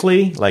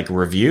critically, like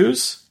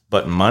reviews.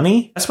 But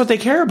money, that's what they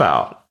care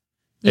about.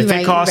 If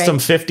it costs them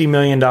 $50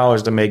 million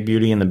to make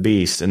Beauty and the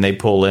Beast and they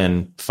pull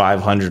in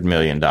 $500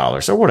 million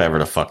or whatever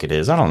the fuck it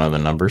is, I don't know the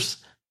numbers.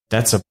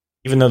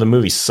 Even though the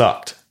movie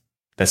sucked,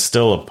 that's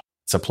still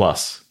a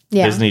plus.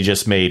 Yeah. Disney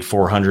just made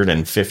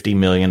 $450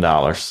 million.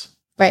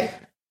 Right.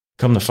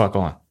 Come the fuck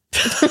on.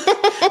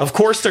 Of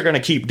course they're going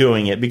to keep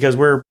doing it because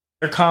they're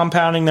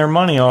compounding their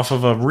money off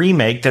of a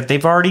remake that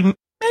they've already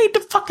made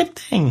the fucking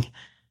thing.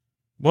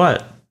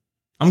 What?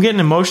 I'm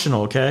getting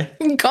emotional, okay?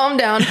 Calm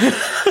down. I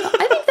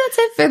think that's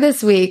it for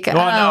this week.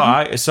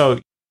 Well, so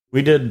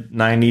we did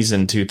 90s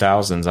and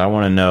 2000s. I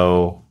want to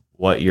know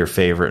what your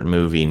favorite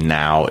movie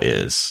now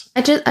is.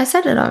 I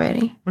said it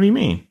already. What do you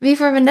mean? V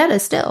for Vendetta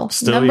still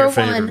number your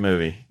favorite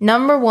movie.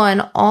 Number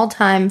one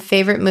all-time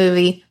favorite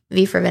movie,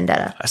 V for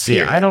Vendetta. See,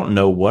 I don't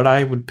know what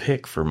I would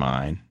pick for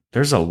mine.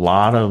 There's a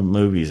lot of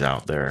movies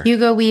out there.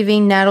 Hugo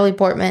Weaving, Natalie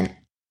Portman.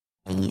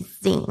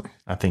 Amazing.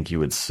 I think you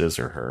would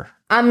scissor her.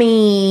 I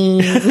mean,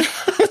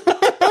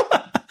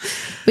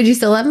 would you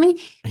still love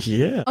me?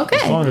 Yeah. Okay.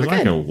 As long as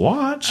I can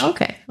watch.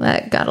 Okay.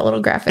 That got a little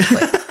graphic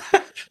quick.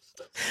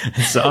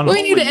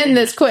 We need to end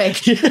this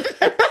quick.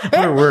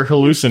 we're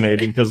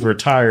hallucinating because we're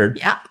tired.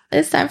 Yeah.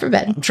 It's time for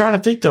bed. I'm trying to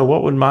think, though,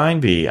 what would mine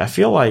be? I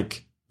feel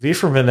like V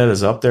for Vendetta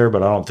is up there,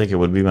 but I don't think it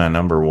would be my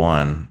number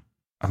one.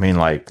 I mean,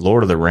 like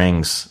Lord of the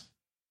Rings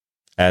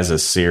as a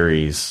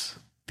series,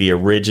 the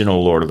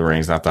original Lord of the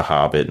Rings, not The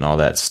Hobbit and all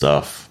that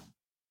stuff.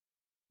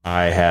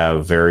 I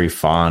have very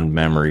fond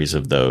memories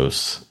of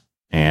those,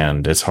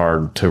 and it's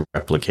hard to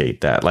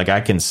replicate that. Like, I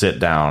can sit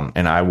down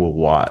and I will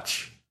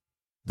watch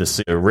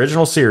the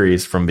original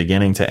series from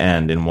beginning to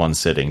end in one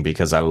sitting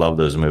because I love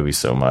those movies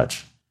so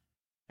much.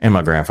 And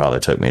my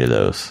grandfather took me to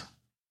those.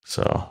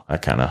 So I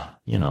kind of,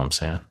 you know what I'm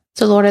saying?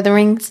 So Lord of the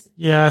Rings?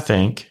 Yeah, I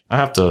think. I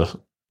have to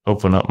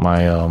open up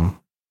my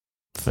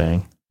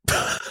thing.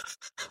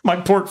 My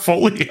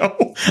portfolio.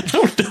 I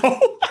don't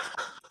know.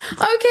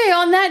 Okay,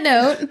 on that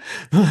note,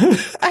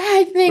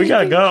 I think we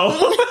gotta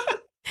go.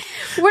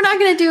 We're not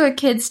going to do a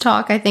kids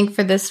talk, I think,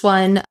 for this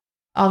one.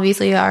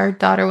 Obviously, our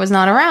daughter was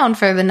not around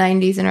for the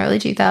 90s and early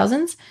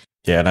 2000s.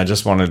 Yeah, and I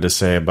just wanted to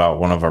say about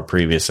one of our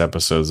previous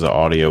episodes, the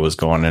audio was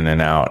going in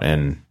and out,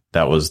 and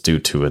that was due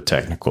to a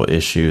technical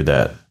issue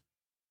that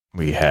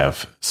we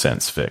have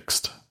since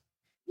fixed.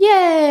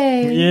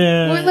 Yay!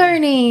 Yeah, we're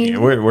learning. Yeah,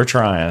 we're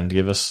trying.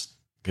 Give us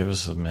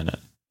a minute.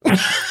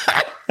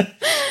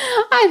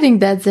 I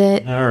think that's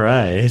it. All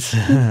right.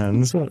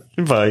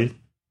 Bye.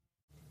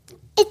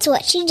 It's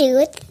what you do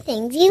with the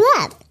things you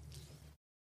love.